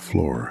scattered on the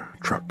floor,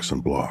 trucks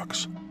and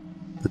blocks.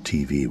 The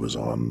TV was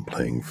on,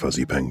 playing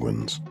Fuzzy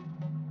Penguins.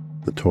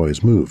 The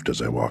toys moved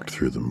as I walked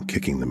through them,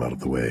 kicking them out of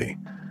the way.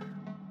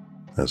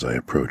 As I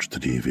approached the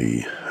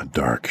TV, a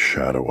dark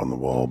shadow on the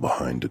wall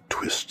behind it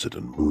twisted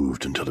and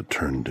moved until it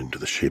turned into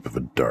the shape of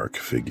a dark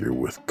figure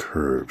with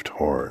curved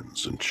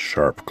horns and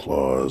sharp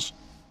claws.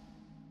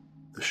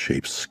 The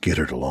shape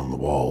skittered along the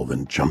wall,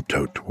 then jumped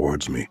out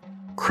towards me,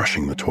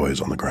 crushing the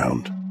toys on the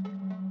ground.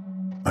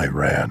 I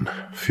ran,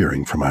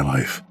 fearing for my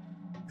life.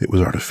 It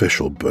was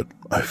artificial, but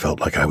I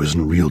felt like I was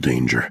in real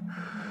danger.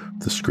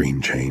 The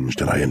screen changed,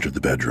 and I entered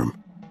the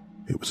bedroom.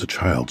 It was a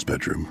child's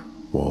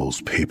bedroom.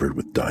 Walls papered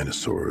with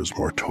dinosaurs,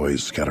 more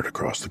toys scattered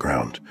across the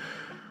ground.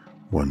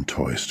 One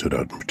toy stood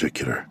out in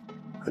particular,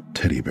 a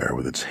teddy bear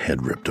with its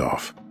head ripped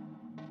off.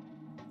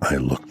 I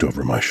looked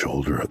over my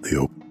shoulder at the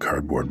open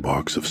cardboard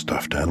box of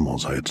stuffed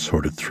animals I had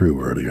sorted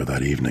through earlier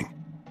that evening.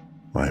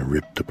 My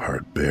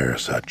ripped-apart bear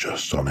sat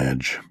just on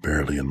edge,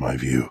 barely in my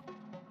view.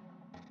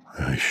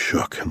 I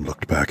shook and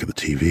looked back at the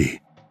TV.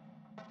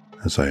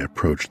 As I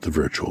approached the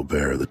virtual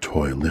bear, the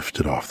toy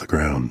lifted off the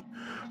ground,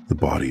 the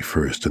body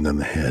first and then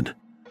the head.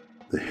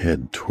 The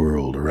head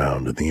twirled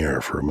around in the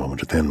air for a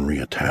moment and then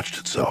reattached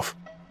itself.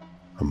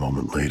 A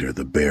moment later,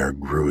 the bear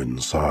grew in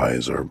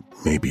size, or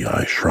maybe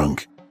I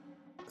shrunk.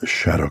 The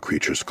shadow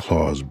creature's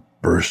claws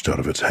burst out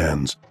of its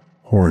hands,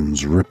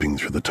 horns ripping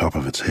through the top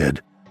of its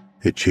head.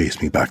 It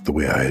chased me back the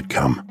way I had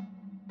come.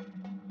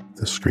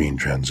 The screen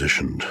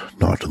transitioned,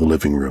 not to the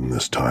living room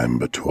this time,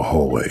 but to a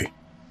hallway.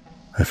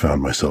 I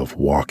found myself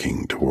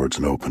walking towards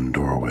an open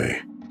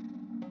doorway.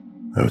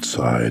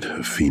 Outside,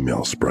 a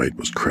female sprite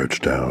was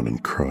crouched down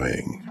and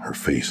crying, her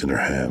face in her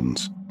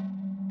hands.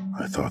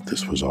 I thought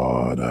this was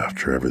odd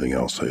after everything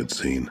else I had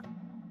seen.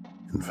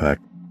 In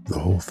fact, the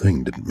whole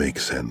thing didn't make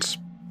sense,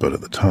 but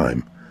at the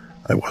time,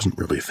 I wasn't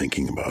really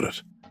thinking about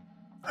it.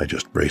 I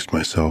just braced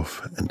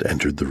myself and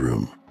entered the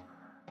room.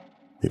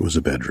 It was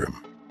a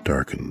bedroom,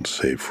 darkened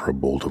save for a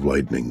bolt of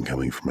lightning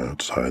coming from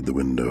outside the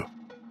window.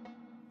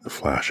 The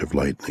flash of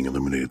lightning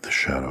illuminated the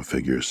shadow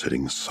figure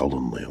sitting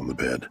sullenly on the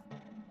bed.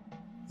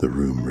 The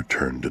room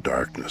returned to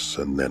darkness,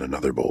 and then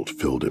another bolt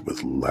filled it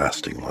with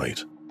lasting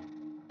light.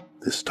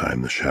 This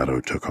time the shadow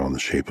took on the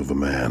shape of a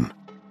man,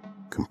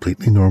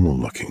 completely normal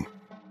looking.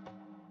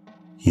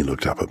 He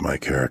looked up at my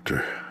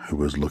character, who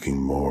was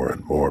looking more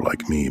and more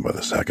like me by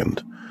the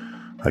second.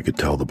 I could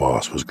tell the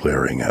boss was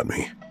glaring at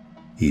me,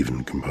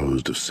 even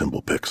composed of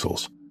simple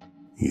pixels.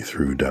 He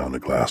threw down a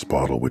glass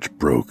bottle which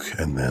broke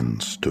and then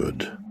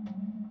stood.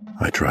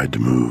 I tried to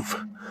move,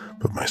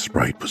 but my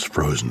sprite was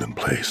frozen in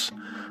place,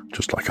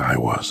 just like I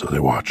was as I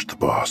watched the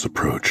boss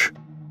approach.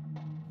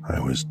 I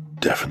was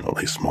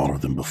definitely smaller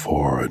than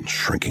before and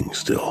shrinking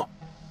still,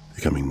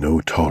 becoming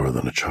no taller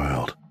than a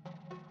child.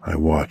 I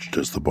watched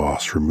as the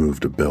boss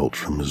removed a belt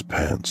from his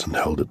pants and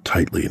held it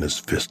tightly in his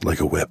fist like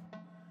a whip.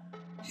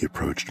 He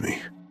approached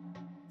me,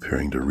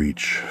 appearing to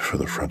reach for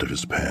the front of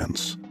his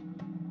pants.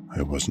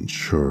 I wasn't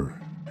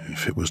sure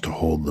if it was to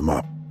hold them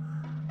up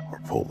or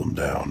pull them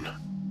down.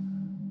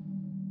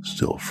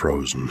 Still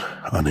frozen,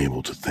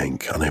 unable to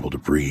think, unable to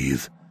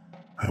breathe,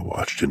 I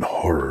watched in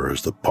horror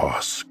as the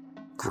boss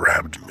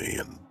grabbed me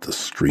and the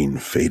screen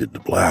faded to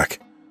black.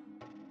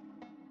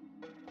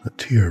 A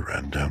tear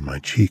ran down my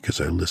cheek as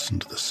I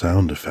listened to the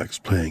sound effects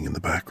playing in the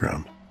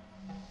background.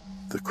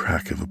 The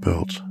crack of a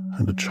belt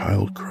and a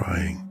child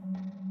crying.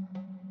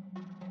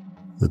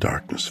 The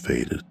darkness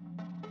faded,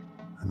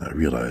 and I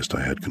realized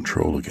I had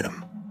control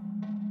again.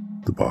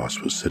 The boss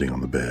was sitting on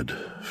the bed,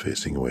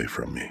 facing away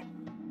from me.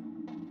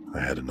 I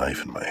had a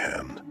knife in my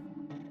hand.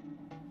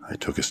 I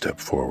took a step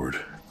forward,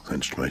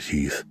 clenched my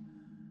teeth,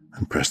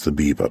 and pressed the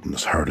B button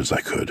as hard as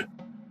I could,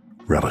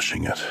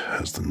 relishing it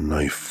as the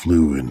knife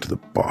flew into the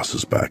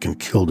boss's back and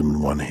killed him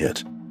in one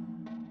hit.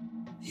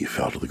 He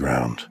fell to the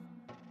ground,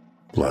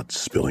 blood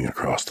spilling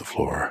across the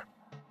floor.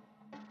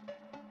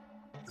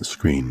 The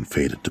screen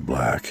faded to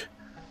black,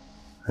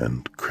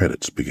 and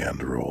credits began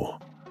to roll.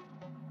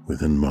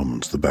 Within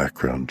moments, the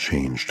background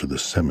changed to the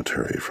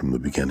cemetery from the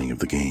beginning of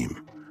the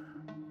game.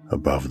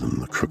 Above them,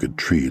 the crooked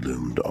tree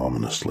loomed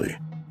ominously,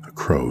 a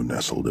crow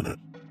nestled in it.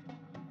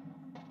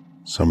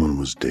 Someone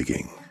was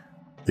digging.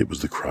 It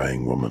was the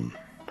crying woman,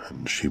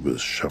 and she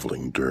was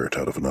shoveling dirt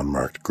out of an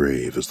unmarked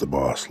grave as the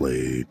boss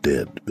lay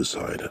dead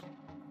beside it.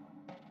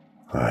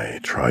 I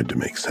tried to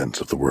make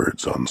sense of the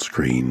words on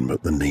screen,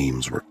 but the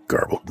names were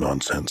garbled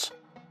nonsense.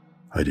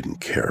 I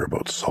didn't care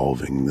about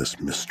solving this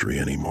mystery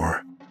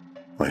anymore.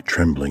 My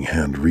trembling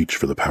hand reached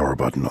for the power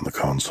button on the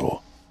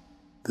console.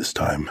 This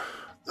time,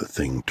 the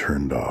thing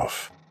turned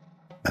off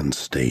and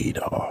stayed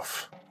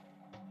off.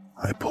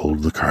 I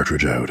pulled the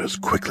cartridge out as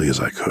quickly as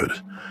I could,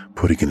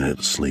 putting it in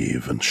its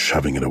sleeve and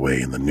shoving it away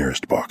in the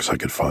nearest box I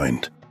could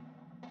find.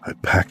 I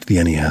packed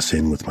the NES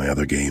in with my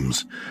other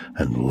games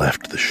and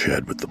left the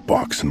shed with the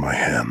box in my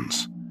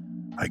hands.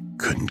 I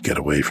couldn't get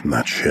away from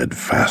that shed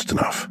fast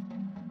enough.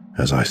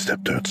 As I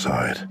stepped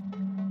outside,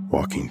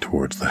 walking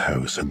towards the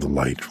house and the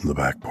light from the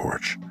back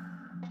porch,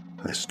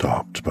 I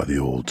stopped by the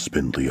old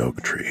spindly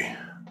oak tree,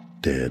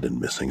 dead and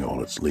missing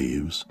all its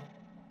leaves.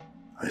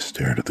 I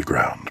stared at the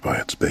ground by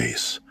its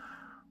base,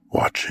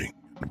 watching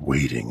and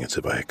waiting as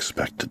if I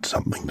expected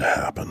something to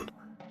happen.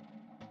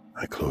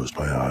 I closed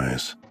my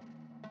eyes,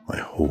 my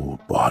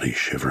whole body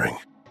shivering,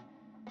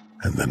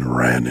 and then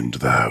ran into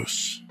the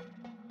house.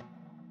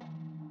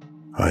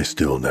 I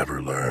still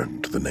never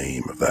learned the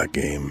name of that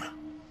game.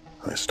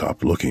 I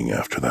stopped looking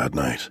after that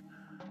night.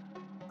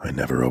 I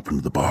never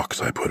opened the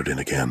box I put it in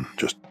again,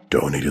 just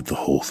donated the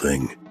whole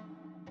thing.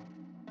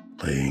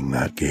 Playing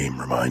that game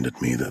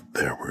reminded me that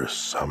there were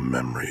some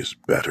memories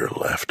better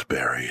left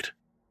buried.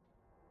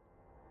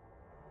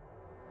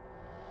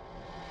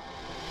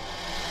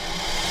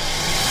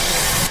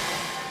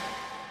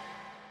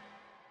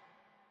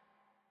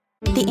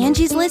 The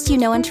Angie's List you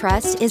know and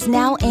trust is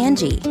now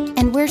Angie,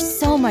 and we're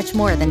so much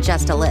more than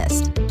just a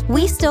list.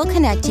 We still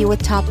connect you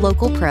with top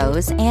local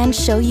pros and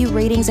show you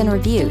ratings and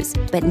reviews,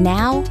 but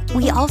now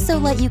we also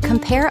let you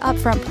compare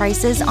upfront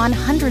prices on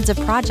hundreds of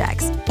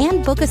projects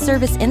and book a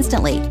service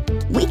instantly.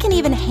 We can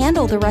even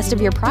handle the rest of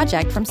your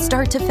project from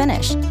start to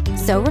finish.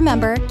 So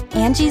remember,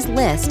 Angie's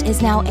List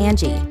is now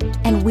Angie,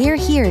 and we're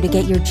here to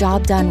get your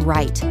job done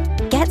right.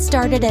 Get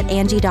started at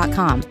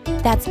Angie.com.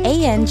 That's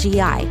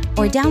ANGI,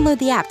 or download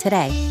the app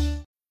today.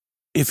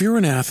 If you're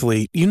an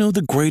athlete, you know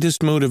the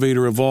greatest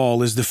motivator of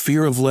all is the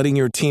fear of letting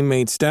your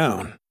teammates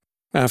down.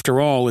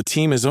 After all, a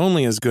team is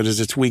only as good as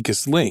its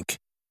weakest link.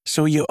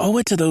 So you owe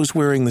it to those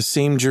wearing the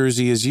same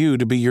jersey as you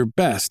to be your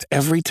best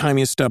every time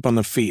you step on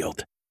the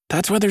field.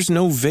 That's why there's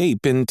no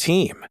vape in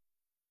team.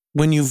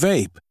 When you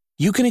vape,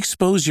 you can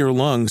expose your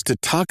lungs to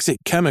toxic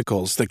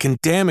chemicals that can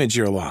damage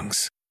your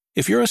lungs.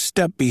 If you're a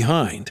step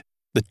behind,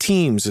 the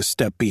team's a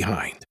step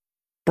behind.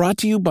 Brought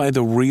to you by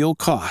The Real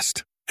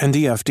Cost and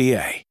the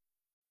FDA.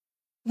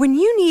 When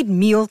you need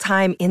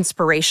mealtime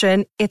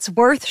inspiration, it's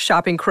worth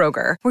shopping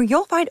Kroger, where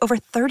you'll find over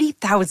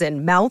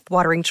 30,000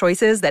 mouth-watering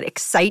choices that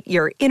excite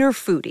your inner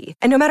foodie.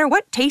 And no matter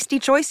what tasty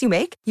choice you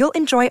make, you'll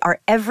enjoy our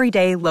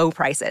everyday low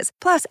prices,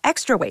 plus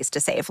extra ways to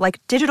save,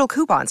 like digital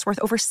coupons worth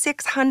over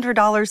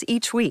 $600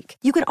 each week.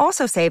 You can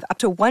also save up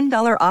to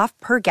 $1 off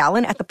per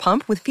gallon at the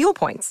pump with fuel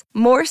points.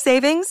 More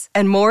savings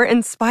and more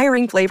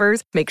inspiring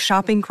flavors make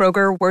shopping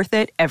Kroger worth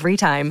it every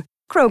time.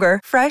 Kroger,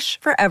 fresh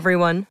for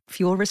everyone.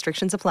 Fuel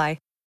restrictions apply.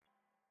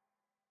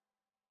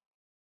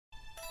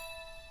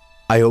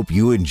 I hope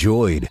you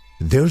enjoyed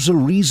There's a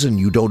Reason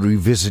You Don't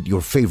Revisit Your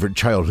Favorite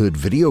Childhood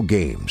Video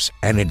Games,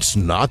 and it's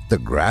not the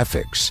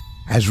graphics,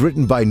 as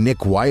written by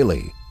Nick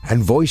Wiley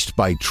and voiced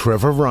by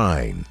Trevor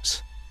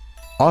Rhines.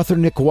 Author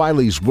Nick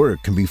Wiley's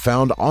work can be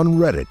found on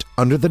Reddit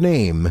under the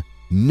name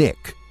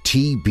Nick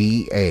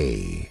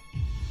TBA.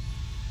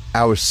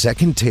 Our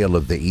second tale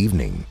of the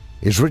evening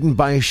is written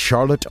by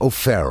Charlotte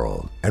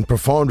O'Farrell and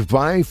performed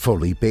by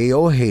Felipe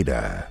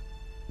Ojeda.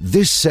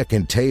 This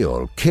second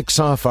tale kicks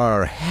off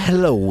our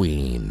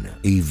Halloween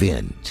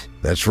event.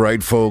 That's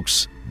right,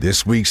 folks.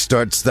 This week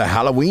starts the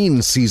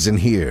Halloween season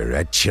here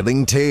at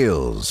Chilling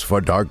Tales for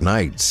Dark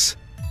Nights.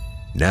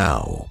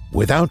 Now,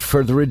 without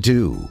further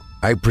ado,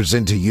 I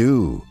present to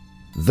you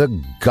The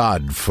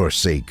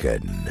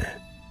Godforsaken.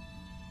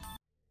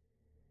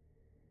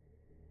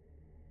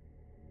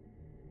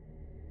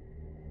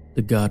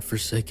 The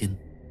Godforsaken.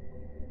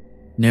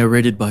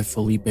 Narrated by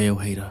Felipe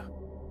Ojeda.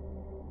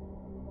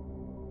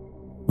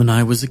 When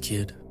I was a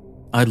kid,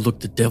 I'd look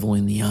the devil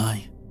in the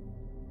eye.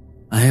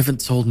 I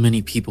haven't told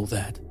many people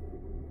that.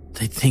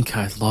 They think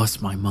I'd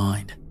lost my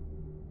mind.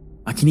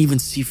 I can even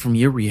see from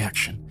your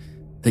reaction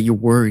that you're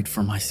worried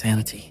for my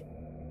sanity.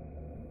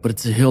 But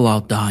it's a hill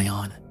I'll die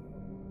on.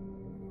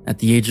 At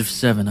the age of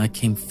 7, I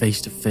came face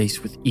to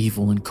face with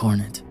evil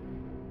incarnate,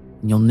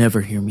 and you'll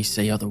never hear me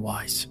say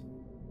otherwise.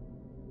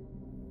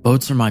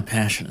 Boats are my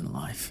passion in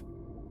life.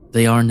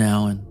 They are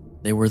now, and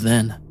they were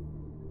then.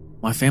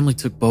 My family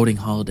took boating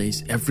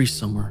holidays every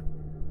summer,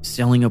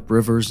 sailing up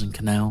rivers and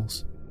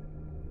canals.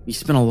 We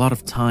spent a lot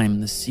of time in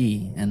the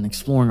sea and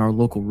exploring our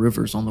local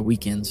rivers on the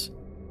weekends.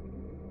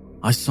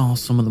 I saw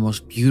some of the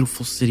most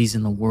beautiful cities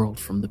in the world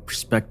from the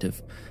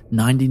perspective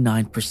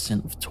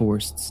 99% of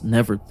tourists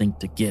never think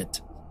to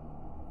get.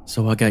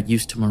 So I got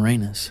used to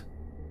marinas.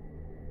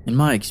 In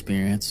my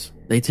experience,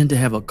 they tend to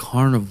have a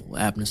carnival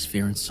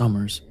atmosphere in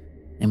summers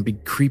and be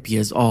creepy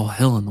as all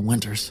hell in the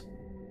winters.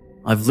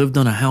 I've lived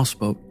on a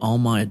houseboat all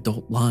my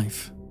adult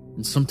life,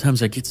 and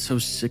sometimes I get so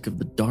sick of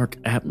the dark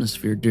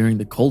atmosphere during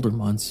the colder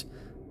months,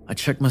 I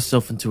check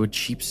myself into a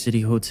cheap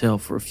city hotel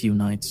for a few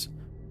nights,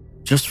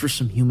 just for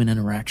some human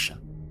interaction.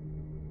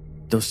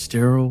 Those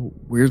sterile,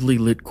 weirdly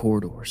lit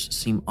corridors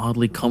seem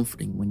oddly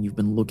comforting when you've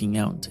been looking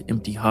out into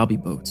empty hobby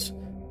boats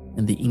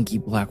and the inky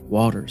black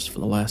waters for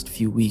the last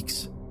few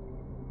weeks.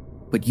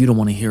 But you don't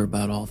want to hear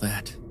about all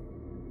that.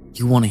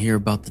 You want to hear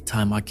about the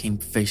time I came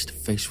face to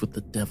face with the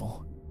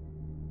devil.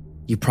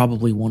 You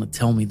probably want to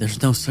tell me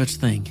there's no such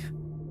thing,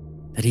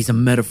 that he's a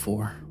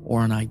metaphor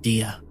or an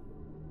idea.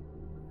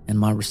 And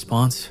my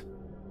response?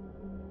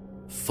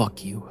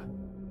 Fuck you.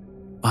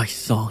 I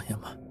saw him.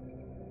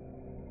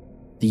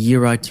 The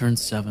year I turned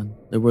 7,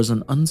 there was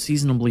an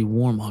unseasonably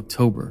warm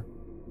October.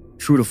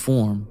 True to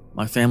form,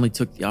 my family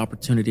took the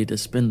opportunity to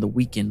spend the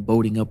weekend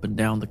boating up and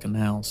down the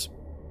canals.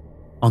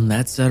 On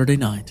that Saturday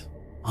night,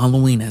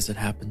 Halloween as it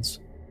happens,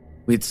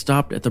 we had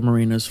stopped at the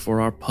marinas for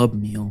our pub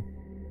meal,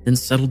 then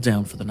settled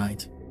down for the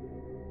night.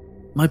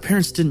 My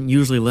parents didn't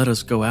usually let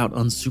us go out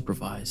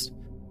unsupervised,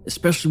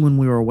 especially when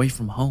we were away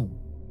from home.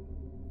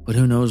 But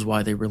who knows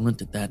why they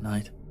relented that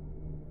night.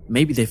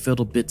 Maybe they felt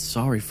a bit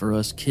sorry for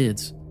us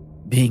kids,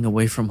 being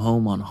away from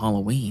home on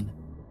Halloween.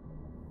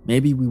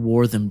 Maybe we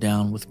wore them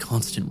down with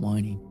constant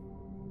whining.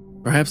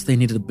 Perhaps they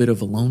needed a bit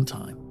of alone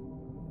time,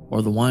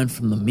 or the wine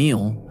from the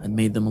meal had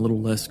made them a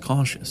little less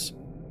cautious.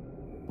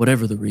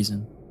 Whatever the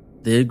reason,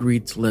 they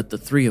agreed to let the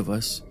 3 of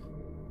us,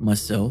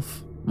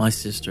 myself, my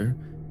sister,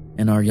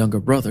 and our younger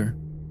brother,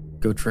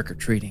 go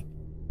trick-or-treating.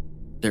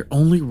 Their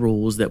only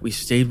rule was that we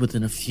stayed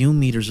within a few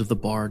meters of the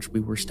barge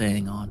we were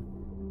staying on.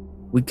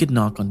 We could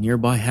knock on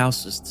nearby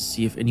houses to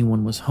see if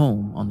anyone was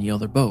home on the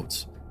other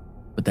boats,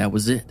 but that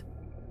was it.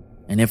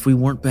 And if we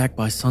weren't back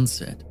by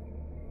sunset,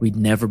 we'd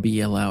never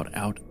be allowed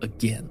out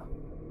again.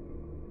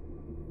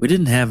 We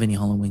didn't have any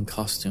Halloween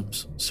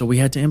costumes, so we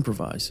had to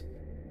improvise.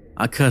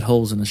 I cut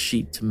holes in a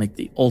sheet to make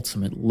the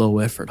ultimate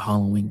low-effort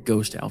Halloween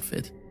ghost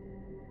outfit.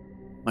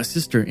 My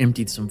sister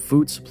emptied some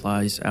food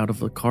supplies out of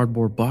the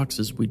cardboard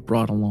boxes we'd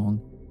brought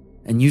along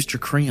and used her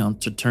crayon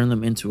to turn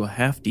them into a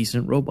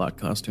half-decent robot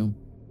costume.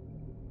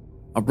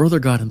 Our brother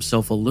got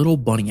himself a little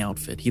bunny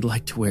outfit he'd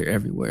like to wear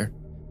everywhere.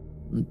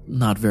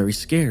 Not very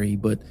scary,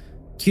 but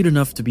cute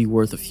enough to be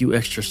worth a few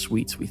extra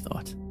sweets, we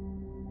thought.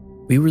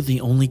 We were the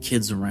only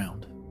kids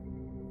around.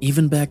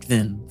 Even back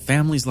then,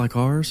 families like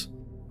ours,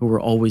 who were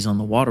always on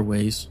the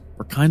waterways,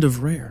 were kind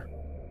of rare.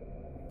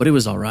 But it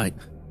was alright,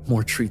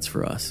 more treats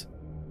for us.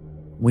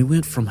 We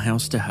went from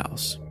house to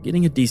house,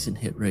 getting a decent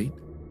hit rate.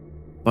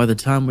 By the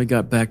time we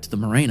got back to the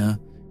marina,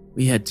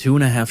 we had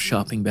 2.5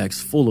 shopping bags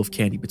full of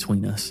candy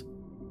between us.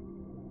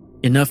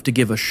 Enough to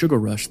give a sugar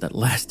rush that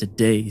lasted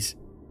days,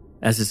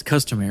 as is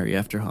customary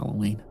after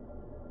Halloween.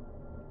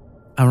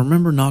 I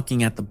remember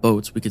knocking at the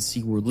boats we could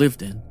see were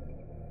lived in.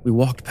 We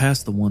walked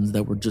past the ones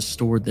that were just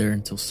stored there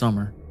until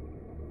summer.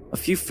 A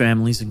few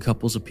families and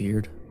couples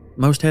appeared.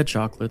 Most had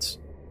chocolates.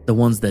 The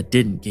ones that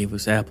didn't gave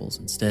us apples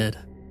instead.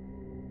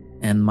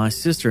 And my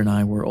sister and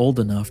I were old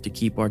enough to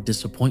keep our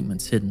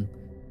disappointments hidden.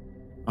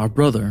 Our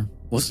brother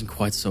wasn't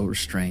quite so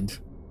restrained,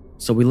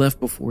 so we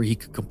left before he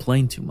could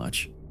complain too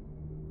much.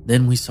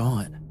 Then we saw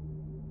it.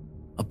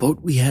 A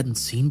boat we hadn't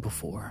seen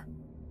before.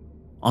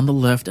 On the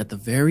left at the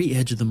very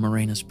edge of the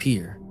marina's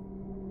pier.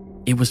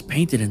 It was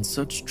painted in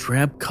such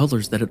drab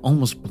colors that it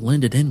almost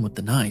blended in with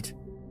the night.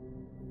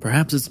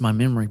 Perhaps it's my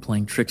memory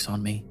playing tricks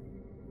on me,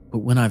 but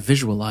when I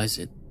visualize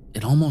it,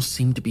 it almost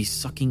seemed to be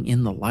sucking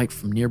in the light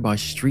from nearby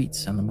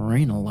streets and the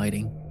marina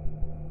lighting,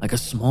 like a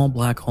small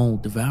black hole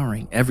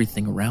devouring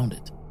everything around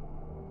it.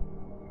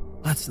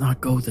 "Let's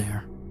not go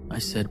there," I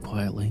said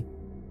quietly.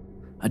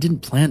 I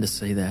didn't plan to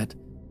say that.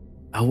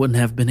 I wouldn't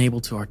have been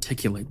able to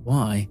articulate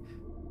why,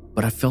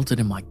 but I felt it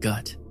in my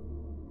gut.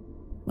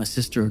 My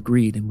sister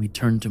agreed and we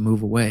turned to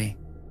move away,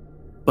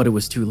 but it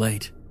was too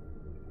late.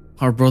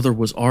 Our brother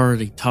was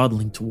already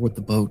toddling toward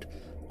the boat,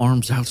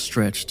 arms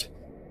outstretched,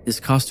 his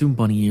costume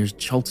bunny ears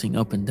jolting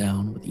up and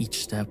down with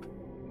each step.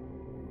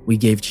 We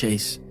gave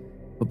chase,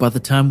 but by the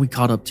time we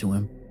caught up to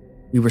him,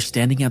 we were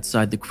standing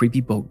outside the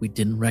creepy boat we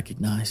didn't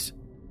recognize.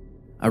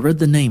 I read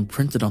the name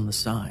printed on the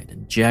side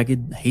in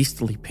jagged,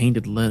 hastily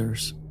painted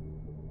letters.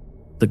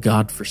 The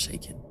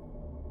Godforsaken.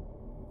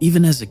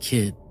 Even as a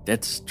kid,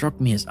 that struck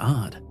me as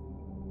odd.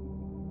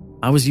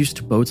 I was used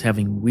to boats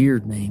having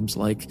weird names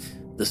like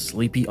the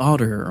Sleepy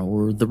Otter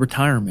or the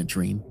Retirement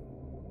Dream,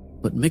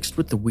 but mixed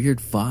with the weird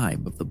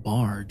vibe of the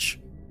barge,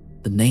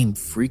 the name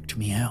freaked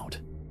me out.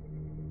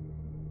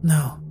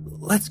 "No,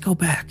 let's go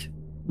back,"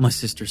 my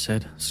sister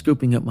said,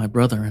 scooping up my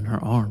brother in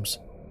her arms.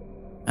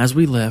 As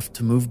we left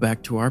to move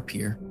back to our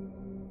pier,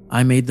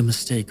 I made the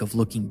mistake of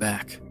looking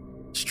back,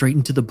 straight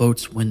into the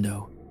boat's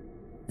window,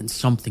 and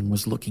something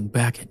was looking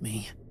back at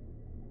me.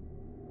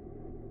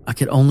 I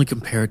could only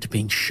compare it to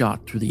being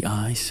shot through the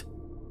eyes.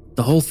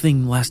 The whole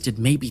thing lasted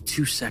maybe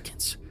 2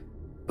 seconds,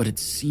 but it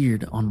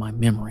seared on my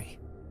memory.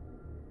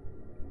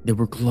 They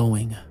were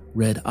glowing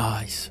red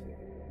eyes,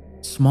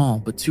 small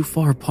but too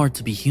far apart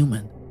to be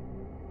human.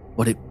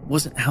 But it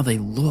wasn't how they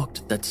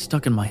looked that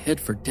stuck in my head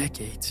for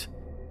decades.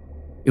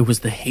 It was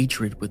the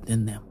hatred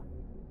within them.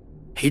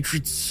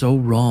 Hatred so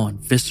raw and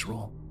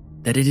visceral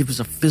that it was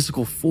a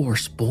physical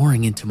force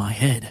boring into my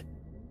head.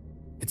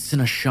 It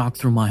sent a shock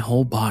through my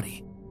whole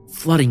body,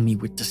 flooding me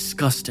with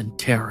disgust and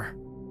terror.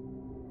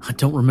 I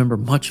don't remember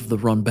much of the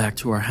run back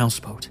to our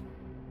houseboat.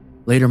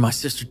 Later, my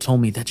sister told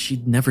me that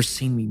she'd never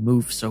seen me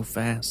move so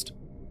fast.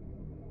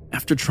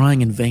 After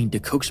trying in vain to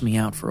coax me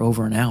out for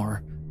over an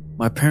hour,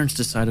 my parents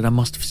decided I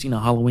must have seen a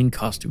Halloween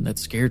costume that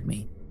scared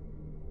me.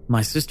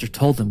 My sister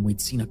told them we'd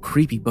seen a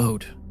creepy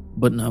boat,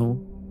 but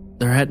no,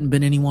 there hadn't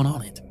been anyone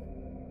on it.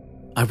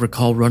 I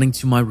recall running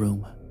to my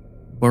room,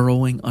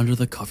 burrowing under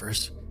the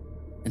covers,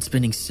 and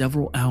spending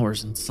several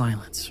hours in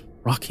silence,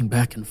 rocking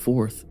back and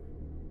forth.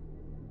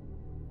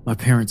 My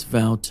parents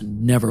vowed to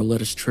never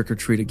let us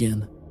trick-or-treat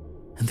again,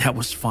 and that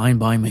was fine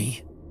by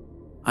me.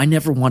 I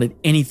never wanted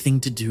anything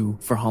to do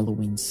for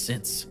Halloween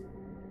since.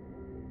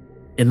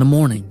 In the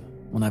morning,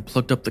 when I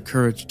plucked up the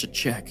courage to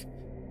check,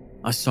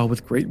 I saw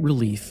with great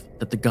relief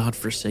that the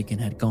Godforsaken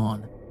had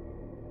gone,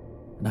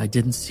 and I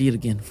didn't see it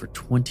again for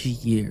 20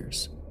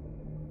 years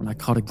when I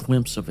caught a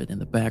glimpse of it in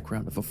the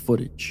background of a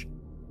footage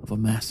of a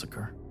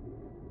massacre.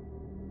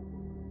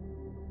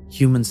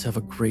 Humans have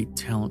a great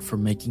talent for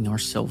making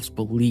ourselves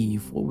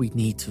believe what we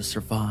need to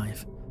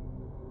survive.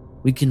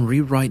 We can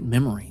rewrite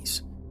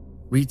memories,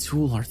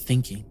 retool our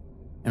thinking,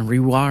 and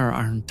rewire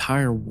our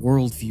entire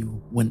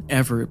worldview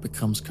whenever it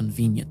becomes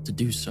convenient to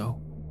do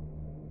so.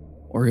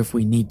 Or if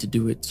we need to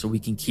do it so we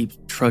can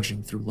keep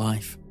trudging through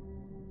life.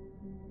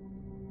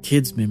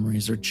 Kids'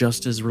 memories are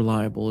just as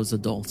reliable as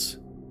adults,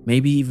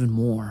 maybe even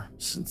more,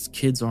 since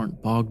kids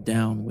aren't bogged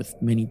down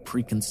with many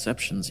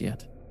preconceptions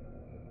yet.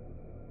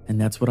 And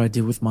that's what I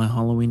did with my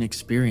Halloween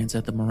experience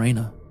at the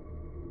marina.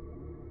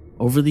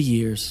 Over the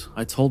years,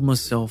 I told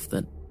myself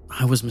that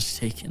I was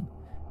mistaken,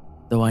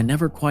 though I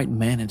never quite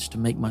managed to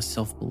make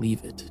myself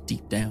believe it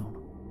deep down.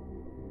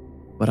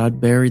 But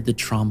I'd buried the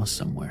trauma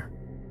somewhere,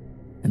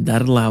 and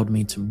that allowed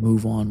me to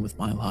move on with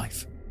my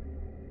life.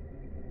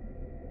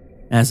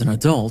 As an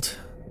adult,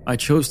 I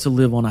chose to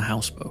live on a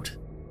houseboat.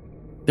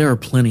 There are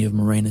plenty of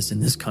marinas in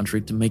this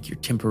country to make your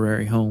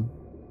temporary home.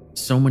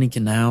 So many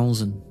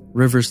canals and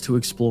rivers to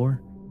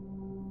explore.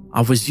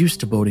 I was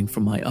used to boating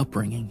from my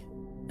upbringing,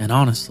 and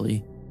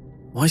honestly,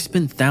 why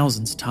spend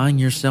thousands tying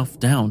yourself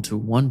down to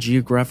one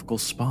geographical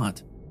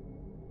spot?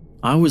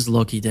 I was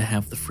lucky to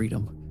have the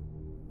freedom.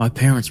 My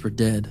parents were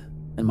dead,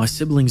 and my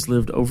siblings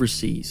lived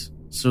overseas,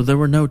 so there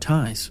were no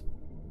ties.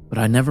 But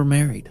I never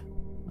married.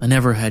 I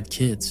never had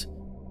kids.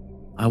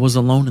 I was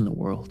alone in the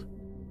world.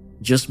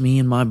 Just me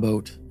and my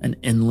boat and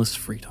endless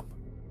freedom.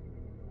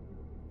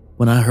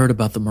 When I heard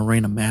about the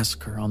Marina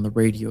massacre on the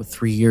radio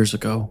 3 years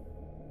ago,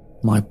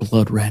 my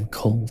blood ran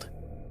cold.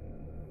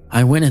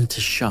 I went into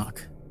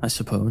shock, I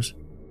suppose.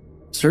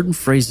 Certain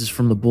phrases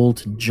from the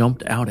bulletin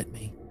jumped out at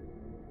me.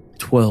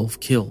 12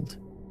 killed,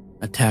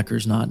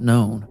 attackers not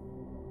known,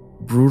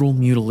 brutal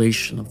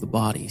mutilation of the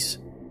bodies.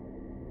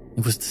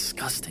 It was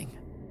disgusting.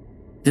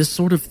 This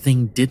sort of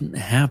thing didn't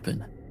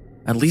happen,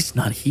 at least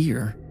not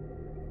here,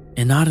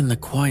 and not in the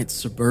quiet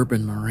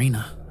suburban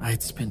marina I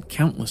had spent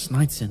countless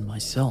nights in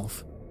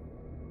myself.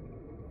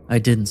 I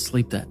didn't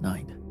sleep that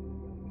night.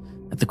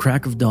 At the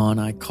crack of dawn,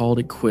 I called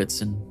it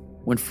quits and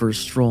went for a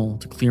stroll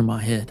to clear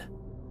my head.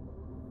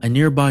 A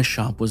nearby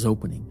shop was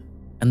opening,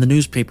 and the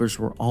newspapers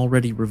were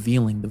already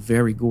revealing the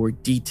very gory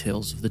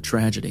details of the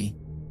tragedy.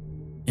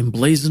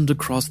 Emblazoned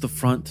across the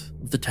front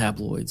of the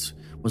tabloids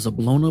was a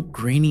blown-up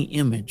grainy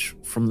image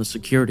from the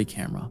security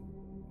camera.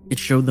 It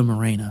showed the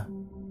marina,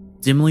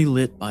 dimly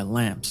lit by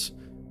lamps,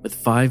 with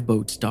 5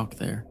 boats docked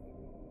there.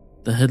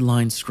 The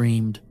headline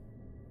screamed,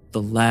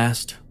 "The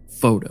last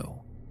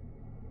photo."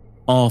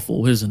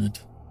 "Awful, isn't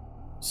it?"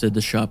 said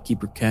the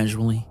shopkeeper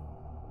casually.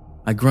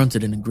 I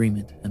grunted in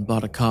agreement and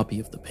bought a copy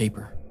of the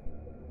paper.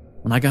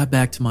 When I got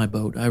back to my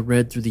boat, I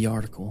read through the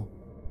article.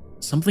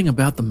 Something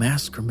about the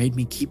massacre made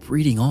me keep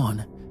reading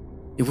on.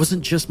 It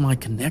wasn't just my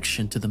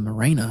connection to the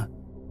marina.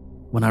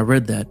 When I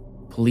read that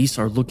police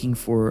are looking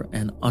for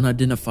an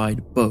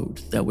unidentified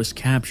boat that was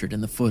captured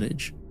in the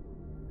footage,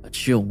 a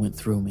chill went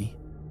through me.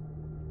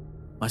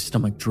 My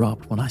stomach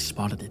dropped when I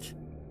spotted it.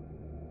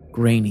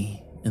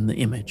 Grainy in the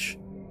image,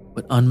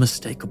 but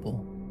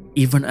unmistakable,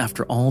 even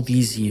after all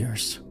these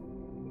years.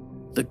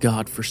 The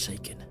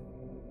God-forsaken.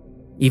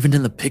 Even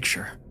in the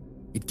picture,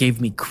 it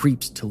gave me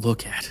creeps to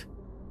look at.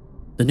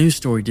 The news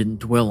story didn't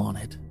dwell on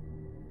it,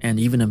 and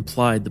even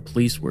implied the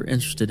police were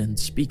interested in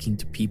speaking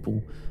to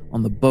people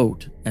on the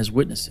boat as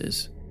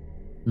witnesses,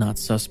 not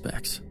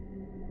suspects.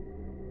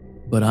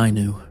 But I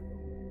knew.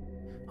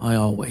 I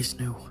always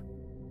knew.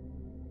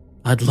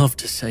 I'd love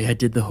to say I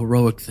did the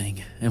heroic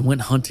thing and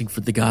went hunting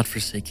for the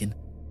God-forsaken.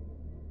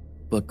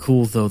 But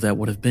cool though that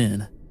would have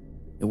been,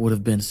 it would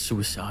have been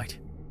suicide.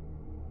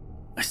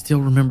 I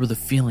still remember the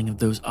feeling of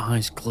those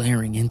eyes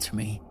glaring into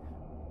me,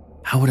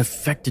 how it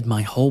affected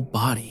my whole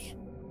body.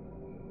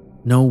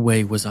 No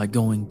way was I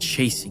going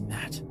chasing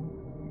that.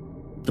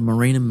 The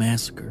Marina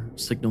massacre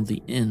signaled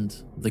the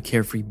end of the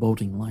carefree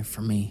boating life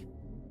for me.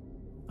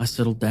 I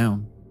settled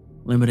down,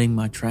 limiting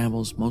my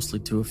travels mostly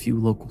to a few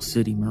local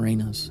city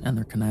marinas and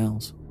their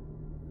canals,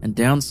 and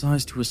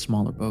downsized to a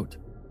smaller boat.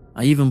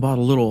 I even bought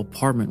a little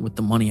apartment with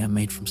the money I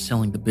made from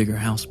selling the bigger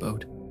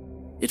houseboat.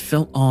 It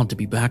felt odd to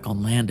be back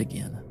on land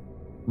again,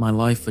 my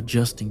life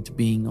adjusting to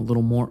being a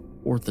little more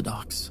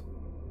orthodox.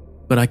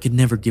 But I could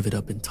never give it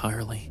up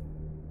entirely.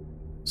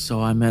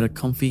 So I met a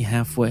comfy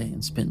halfway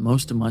and spent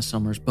most of my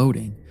summers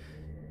boating,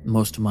 and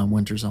most of my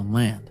winters on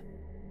land.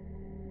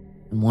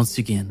 And once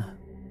again,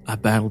 I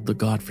battled the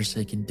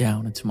God-forsaken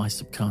down into my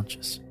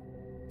subconscious,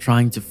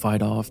 trying to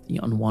fight off the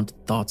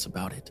unwanted thoughts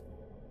about it.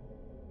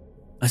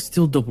 I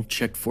still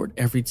double-checked for it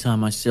every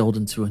time I sailed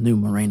into a new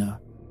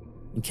marina,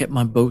 and kept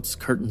my boat's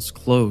curtains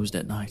closed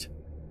at night,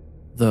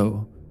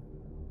 though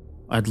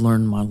I'd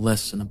learned my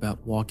lesson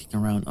about walking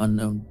around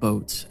unknown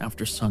boats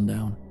after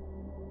sundown.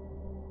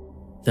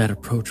 That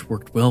approach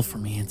worked well for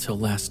me until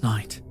last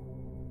night,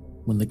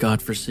 when the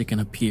God-forsaken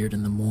appeared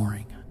in the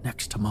mooring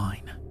next to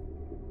mine.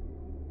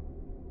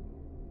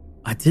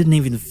 I didn't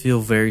even feel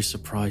very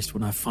surprised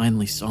when I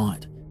finally saw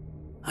it.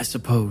 I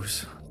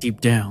suppose, deep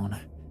down,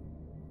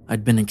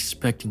 I'd been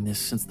expecting this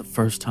since the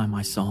first time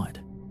I saw it,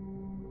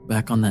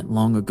 back on that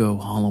long ago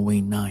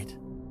Halloween night.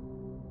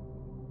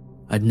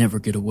 I'd never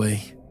get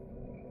away.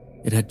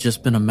 It had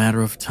just been a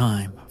matter of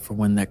time for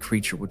when that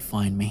creature would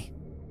find me.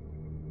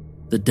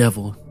 The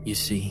devil, you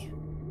see,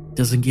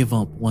 doesn't give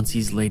up once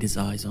he's laid his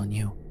eyes on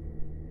you.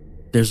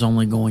 There's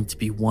only going to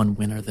be one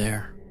winner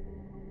there.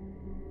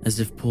 As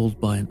if pulled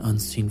by an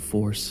unseen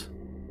force,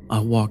 I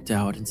walked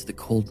out into the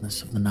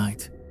coldness of the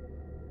night.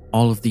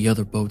 All of the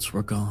other boats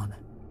were gone.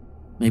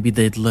 Maybe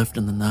they'd left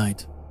in the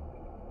night,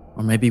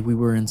 or maybe we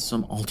were in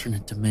some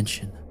alternate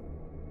dimension.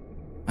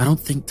 I don't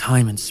think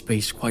time and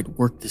space quite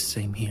work the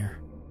same here.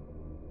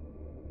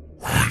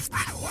 We've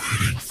been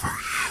waiting for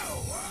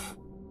you,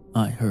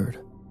 I heard.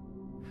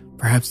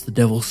 Perhaps the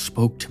devil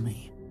spoke to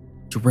me,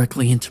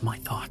 directly into my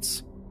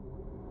thoughts.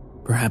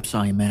 Perhaps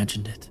I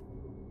imagined it.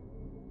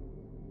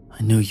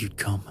 I knew you'd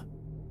come,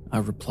 I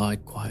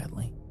replied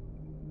quietly.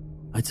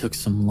 I took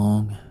some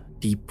long,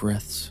 deep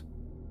breaths.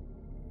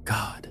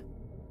 God,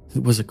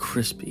 it was a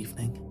crisp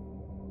evening.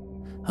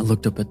 I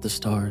looked up at the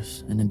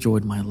stars and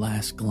enjoyed my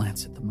last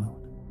glance at the moon.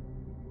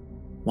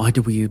 Why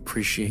do we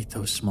appreciate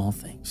those small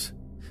things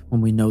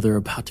when we know they're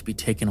about to be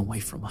taken away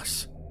from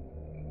us?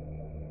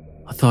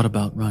 I thought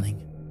about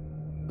running,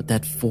 but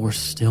that force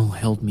still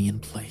held me in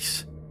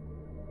place.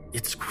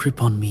 Its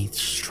grip on me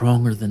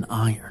stronger than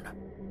iron.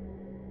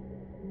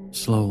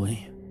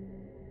 Slowly,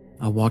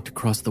 I walked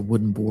across the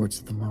wooden boards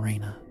of the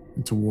marina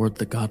and toward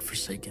the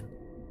God-forsaken.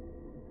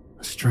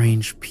 A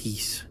strange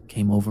peace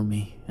came over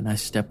me and I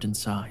stepped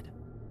inside.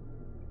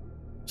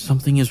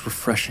 Something is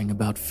refreshing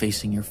about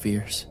facing your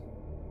fears,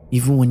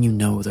 even when you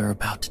know they're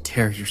about to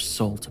tear your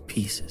soul to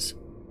pieces.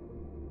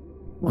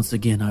 Once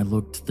again, I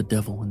looked the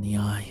devil in the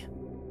eye.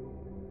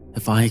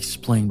 If I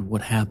explained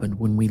what happened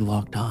when we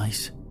locked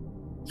eyes,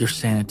 your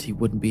sanity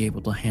wouldn't be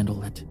able to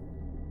handle it.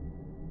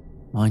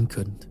 Mine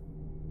couldn't.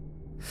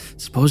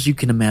 Suppose you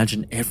can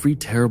imagine every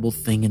terrible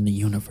thing in the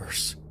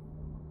universe.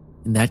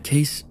 In that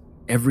case,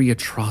 every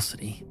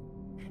atrocity,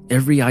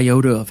 every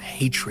iota of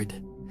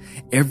hatred,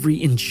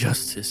 every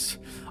injustice,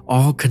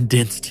 all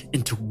condensed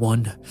into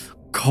one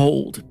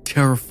cold,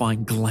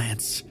 terrifying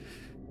glance,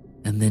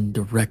 and then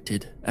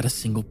directed at a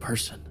single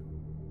person.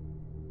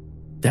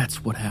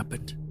 That's what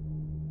happened.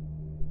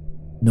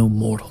 No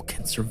mortal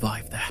can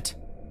survive that.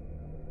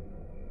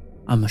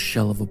 I'm a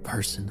shell of a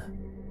person,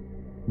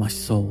 my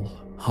soul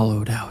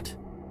hollowed out,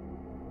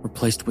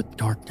 replaced with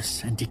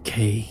darkness and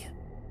decay.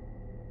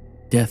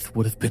 Death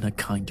would have been a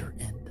kinder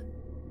end.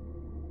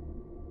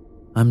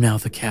 I'm now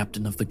the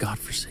captain of the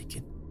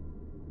God-forsaken.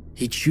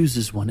 He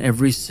chooses one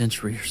every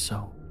century or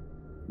so,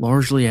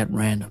 largely at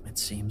random, it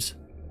seems.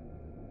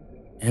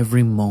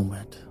 Every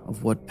moment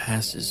of what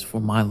passes for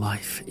my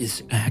life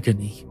is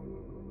agony.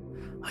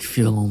 I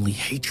feel only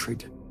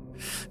hatred,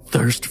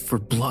 thirst for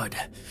blood,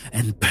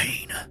 and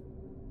pain.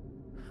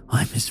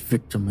 I'm his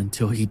victim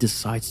until he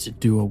decides to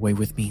do away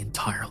with me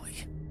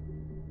entirely.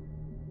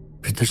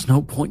 But there's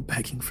no point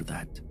begging for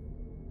that.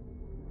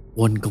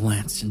 One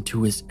glance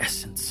into his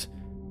essence,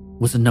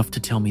 was enough to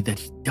tell me that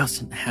he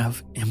doesn't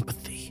have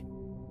empathy.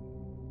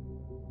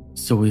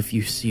 So if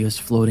you see us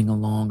floating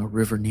along a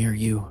river near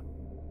you,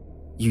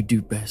 you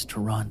do best to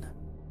run.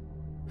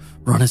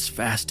 Run as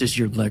fast as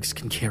your legs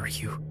can carry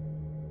you.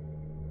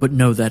 But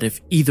know that if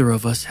either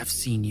of us have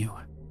seen you,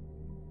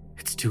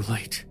 it's too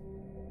late.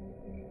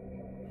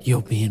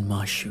 You'll be in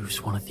my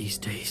shoes one of these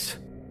days,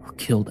 or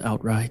killed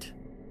outright.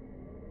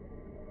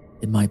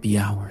 It might be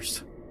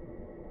hours,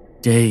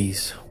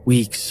 days,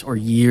 weeks, or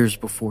years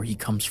before he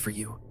comes for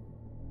you.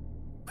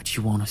 But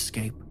you won't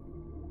escape.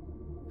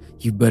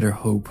 You better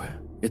hope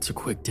it's a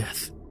quick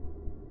death.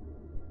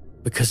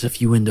 Because if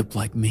you end up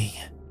like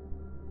me,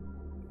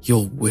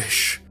 you'll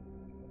wish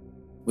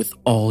with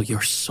all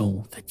your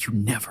soul that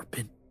you'd never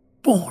been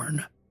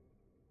born.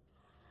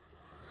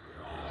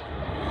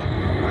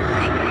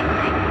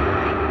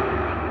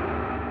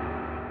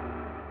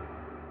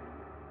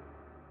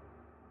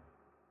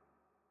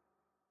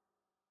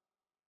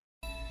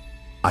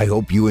 I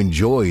hope you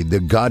enjoyed The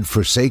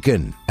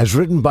Godforsaken, as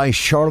written by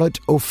Charlotte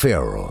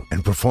O'Farrell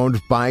and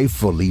performed by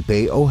Felipe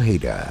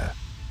Ojeda.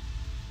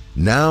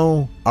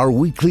 Now, our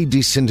weekly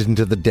descent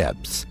into the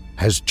depths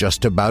has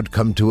just about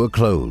come to a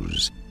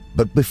close.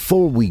 But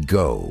before we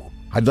go,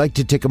 I'd like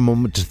to take a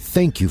moment to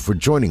thank you for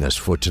joining us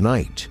for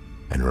tonight,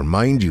 and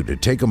remind you to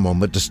take a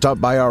moment to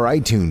stop by our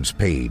iTunes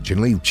page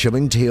and leave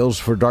Chilling Tales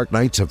for Dark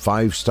Nights a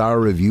 5-star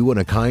review and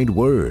a kind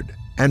word.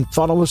 And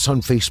follow us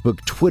on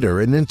Facebook,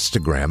 Twitter, and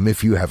Instagram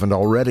if you haven't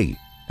already.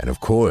 And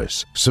of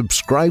course,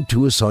 subscribe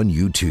to us on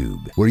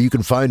YouTube, where you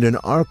can find an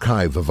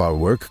archive of our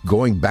work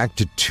going back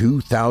to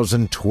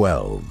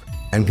 2012.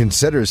 And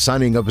consider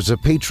signing up as a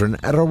patron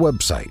at our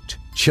website,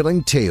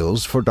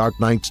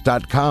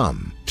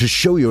 chillingtalesfordarknights.com, to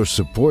show your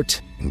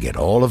support and get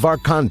all of our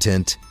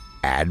content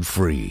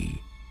ad-free.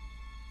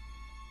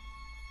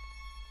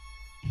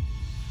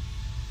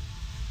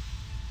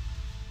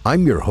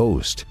 I'm your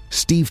host,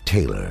 Steve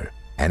Taylor,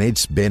 and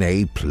it's been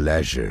a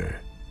pleasure.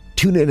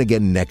 Tune in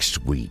again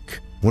next week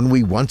when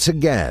we once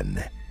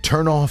again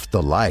turn off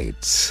the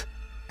lights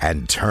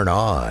and turn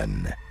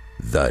on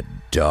the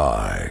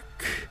dark.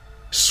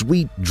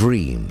 Sweet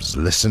dreams,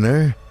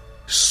 listener.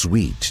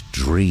 Sweet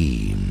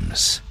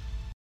dreams.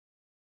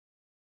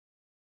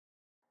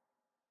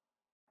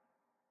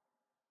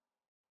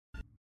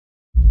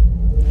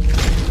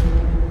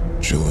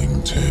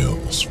 Chilling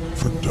Tales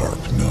for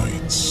Dark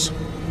Nights.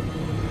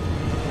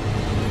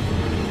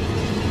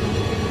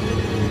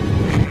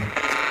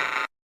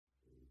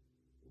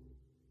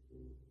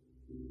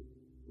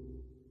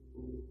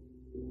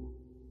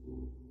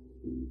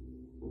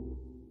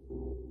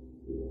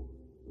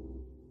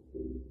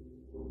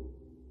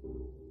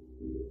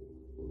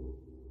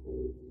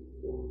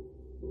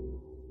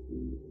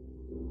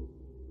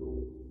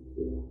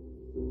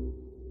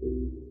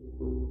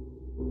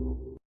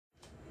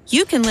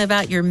 You can live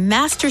out your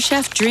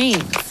MasterChef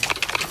dreams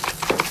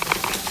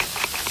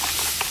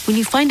when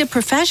you find a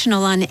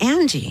professional on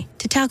Angie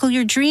to tackle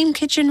your dream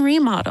kitchen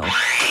remodel.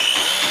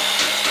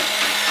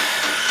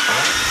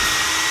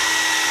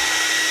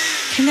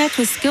 Connect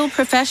with skilled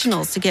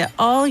professionals to get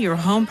all your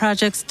home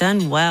projects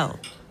done well.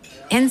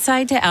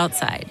 Inside to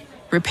outside,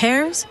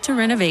 repairs to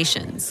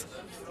renovations.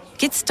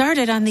 Get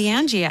started on the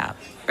Angie app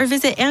or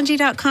visit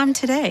Angie.com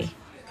today.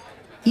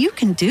 You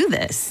can do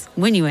this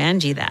when you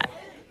Angie that.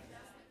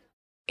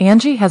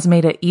 Angie has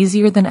made it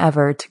easier than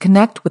ever to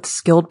connect with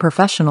skilled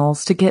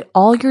professionals to get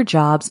all your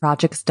jobs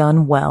projects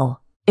done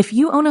well. If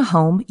you own a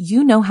home,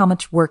 you know how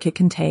much work it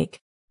can take,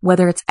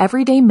 whether it's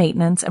everyday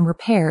maintenance and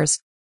repairs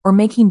or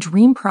making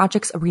dream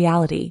projects a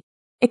reality.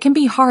 It can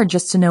be hard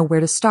just to know where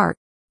to start,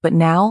 but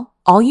now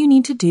all you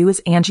need to do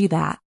is Angie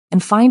that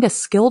and find a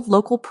skilled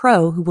local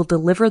pro who will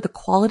deliver the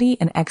quality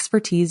and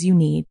expertise you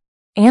need.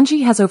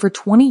 Angie has over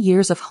 20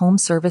 years of home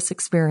service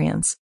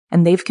experience,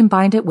 and they've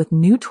combined it with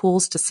new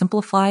tools to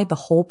simplify the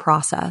whole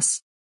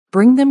process.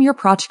 Bring them your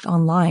project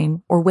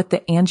online or with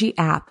the Angie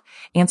app,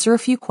 answer a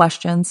few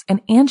questions,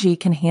 and Angie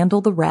can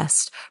handle the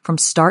rest from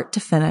start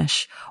to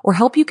finish, or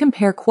help you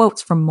compare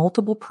quotes from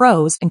multiple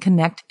pros and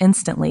connect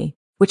instantly,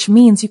 which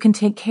means you can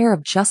take care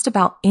of just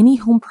about any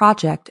home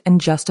project in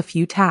just a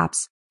few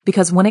taps.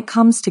 Because when it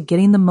comes to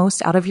getting the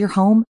most out of your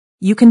home,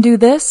 you can do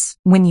this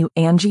when you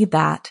Angie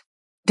that.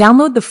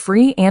 Download the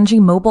free Angie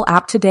mobile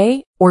app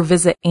today or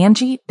visit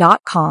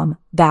Angie.com.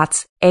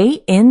 That's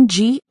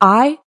ANGI.com.